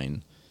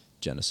behind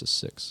Genesis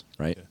 6,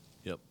 right? Okay.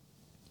 Yep.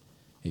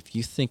 If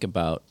you think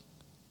about,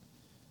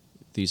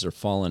 these are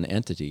fallen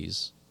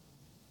entities,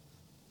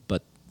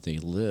 but they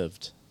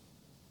lived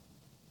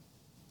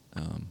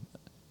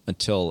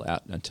until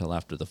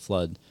after the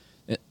flood.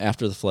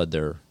 After the flood,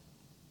 they're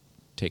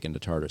taken to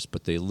Tartarus,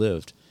 but they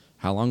lived.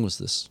 How long was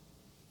this?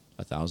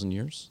 1,000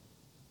 years?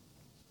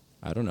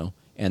 I don't know.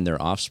 And their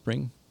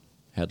offspring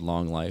had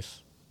long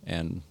life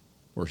and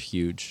were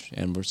huge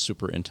and were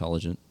super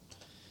intelligent.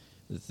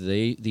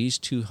 These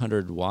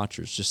 200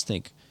 watchers, just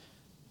think,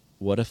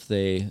 what if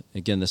they,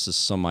 again, this is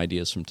some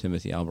ideas from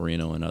Timothy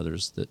Alberino and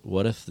others, that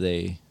what if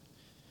they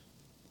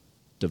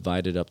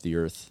divided up the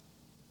earth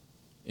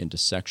into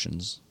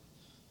sections?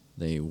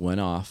 They went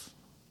off,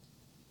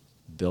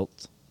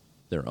 built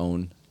their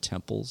own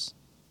temples,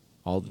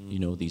 all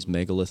these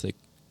megalithic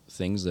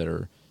things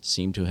that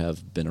seem to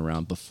have been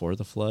around before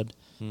the flood,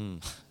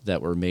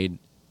 that were made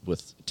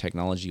with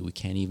technology we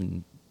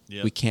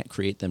can't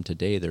create them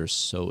today. They're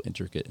so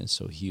intricate and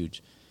so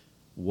huge.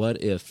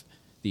 What if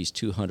these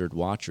 200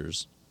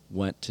 watchers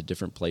went to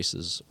different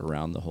places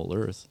around the whole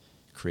earth,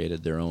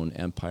 created their own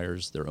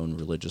empires, their own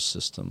religious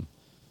system?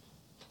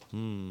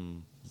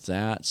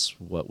 That's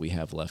what we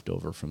have left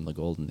over from the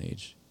Golden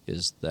Age,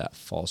 is that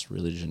false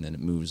religion, and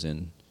it moves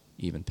in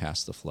even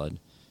past the flood.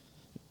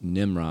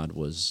 Nimrod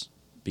was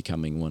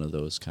becoming one of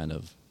those kind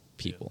of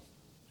people.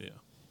 Yeah.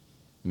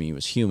 I mean, he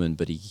was human,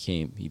 but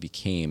he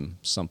became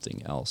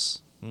something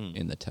else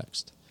in the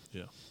text.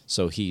 Yeah.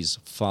 So he's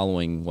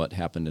following what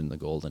happened in the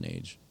Golden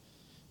Age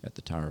at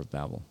the Tower of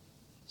Babel.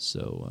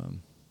 So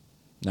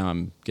now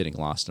I'm getting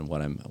lost in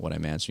what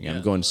I'm answering. Yeah,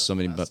 I'm going no, so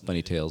many that's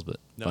bunny tails, but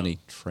No. bunny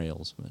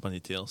trails. But Bunny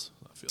tails.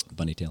 I feel it.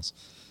 bunny tails.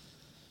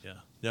 Yeah.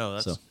 No,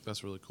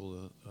 that's really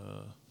cool.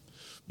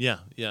 Yeah.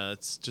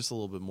 It's just a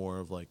little bit more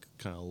of like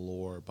kind of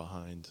lore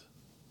behind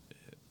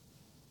it,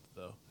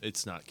 though.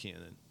 It's not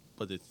canon,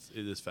 but it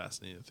is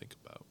fascinating to think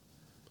about.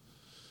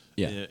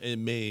 Yeah. And it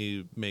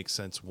may make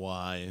sense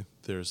why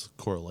there's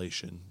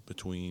correlation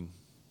between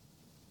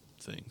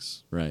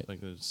things. Right.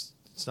 Like it's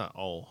not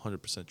all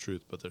 100%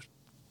 truth, but there's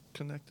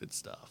connected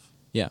stuff.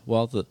 Yeah.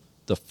 Well,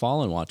 the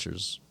fallen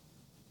watchers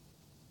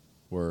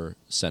were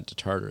sent to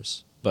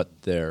Tartarus,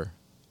 but their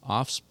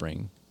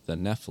offspring, the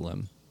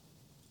Nephilim,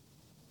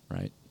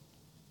 right?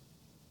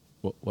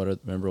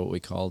 Remember what we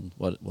called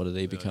what do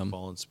they become?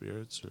 Fallen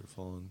spirits or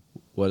fallen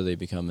What do they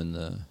become in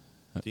the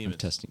I'm demons?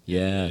 testing?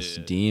 Yeah, Yes,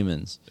 yeah.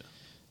 demons. Yeah.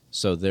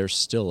 So they're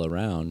still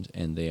around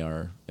and they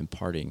are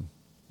imparting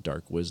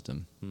dark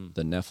wisdom.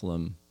 The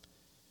Nephilim,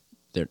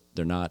 they're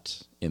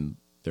not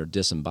they're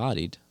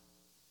disembodied,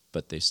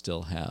 but they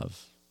still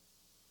have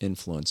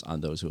influence on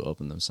those who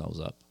open themselves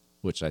up,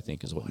 which I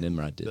think is what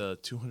Nimrod did. The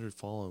 200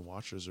 fallen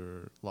watchers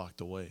are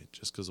locked away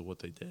just because of what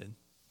they did.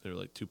 They're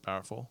like too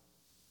powerful.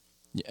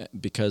 Yeah,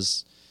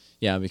 because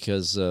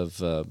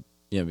of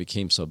it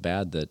became so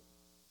bad that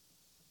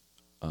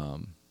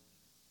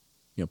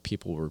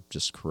people were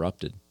just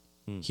corrupted.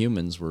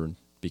 Humans were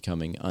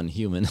becoming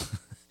unhuman,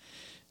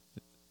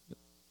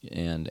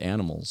 and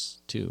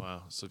animals too.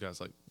 Wow. So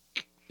guys, like,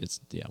 We're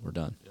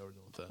done. yeah, we're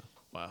done with that.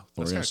 Wow.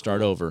 We're That's gonna kinda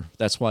start cool. over.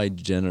 That's why We're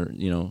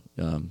getting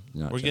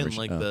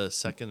like the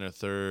second or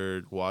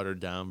third watered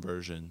down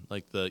version,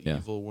 like the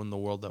evil in the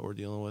world that we're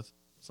dealing with.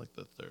 It's like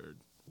the third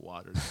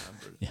watered down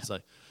version. Yeah. It's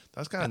like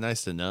that's kind of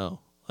nice to know.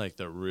 Like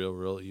the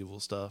real evil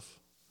stuff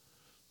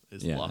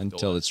is locked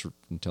until away.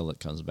 until it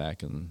comes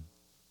back and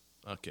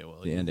Okay, well,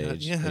 the end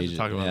age. You have age- to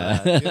talk about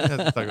yeah. that. You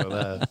have to talk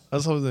about that. I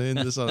was hoping to end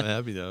this on a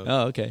happy note.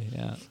 Oh, okay,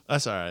 yeah,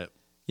 That's all right.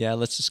 yeah.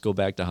 Let's just go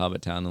back to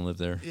Hobbit Town and live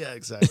there. Yeah,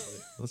 exactly.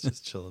 Let's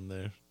just chill in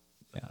there.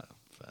 Yeah.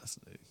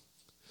 Fascinating.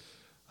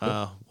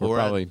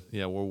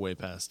 We're we're way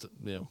past.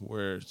 Yeah,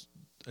 we're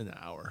an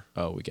hour.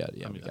 Oh, we got it.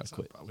 Yeah, I mean, we got that's to not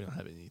quit. a problem. We don't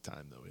have any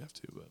time though. We have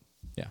to, but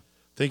Yeah.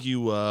 thank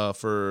you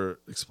for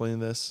explaining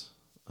this.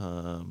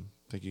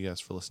 Thank you guys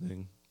for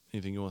listening.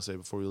 Anything you want to say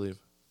before we leave?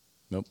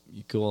 Nope.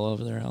 You cool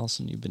over there,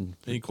 Allison? You've been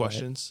Any pretty quiet.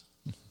 questions?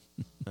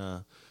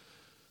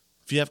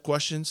 If you have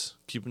questions,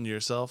 keep them to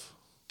yourself.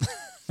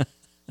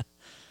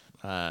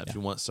 If you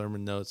want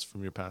sermon notes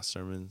from your past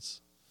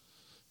sermons,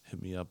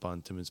 hit me up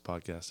on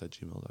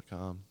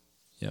timmonspodcast@gmail.com.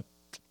 Yep.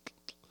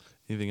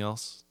 Anything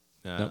else?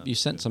 Nope. You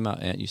sent some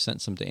out. You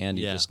sent some to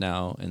Andy Yeah. just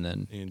now, and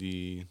then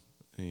Andy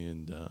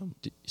and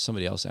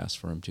somebody else asked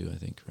for them too. I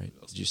think. Right?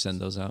 Did you send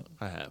those out?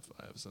 I have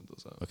sent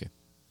those out. Okay.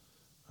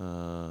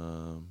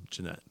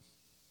 Jeanette.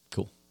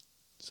 Cool.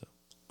 So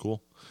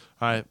cool.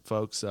 All right,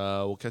 folks.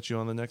 We'll catch you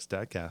on the next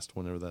Dadcast,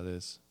 whenever that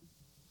is.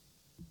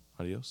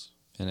 Adios.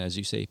 And as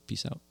you say,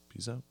 peace out.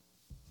 Peace out.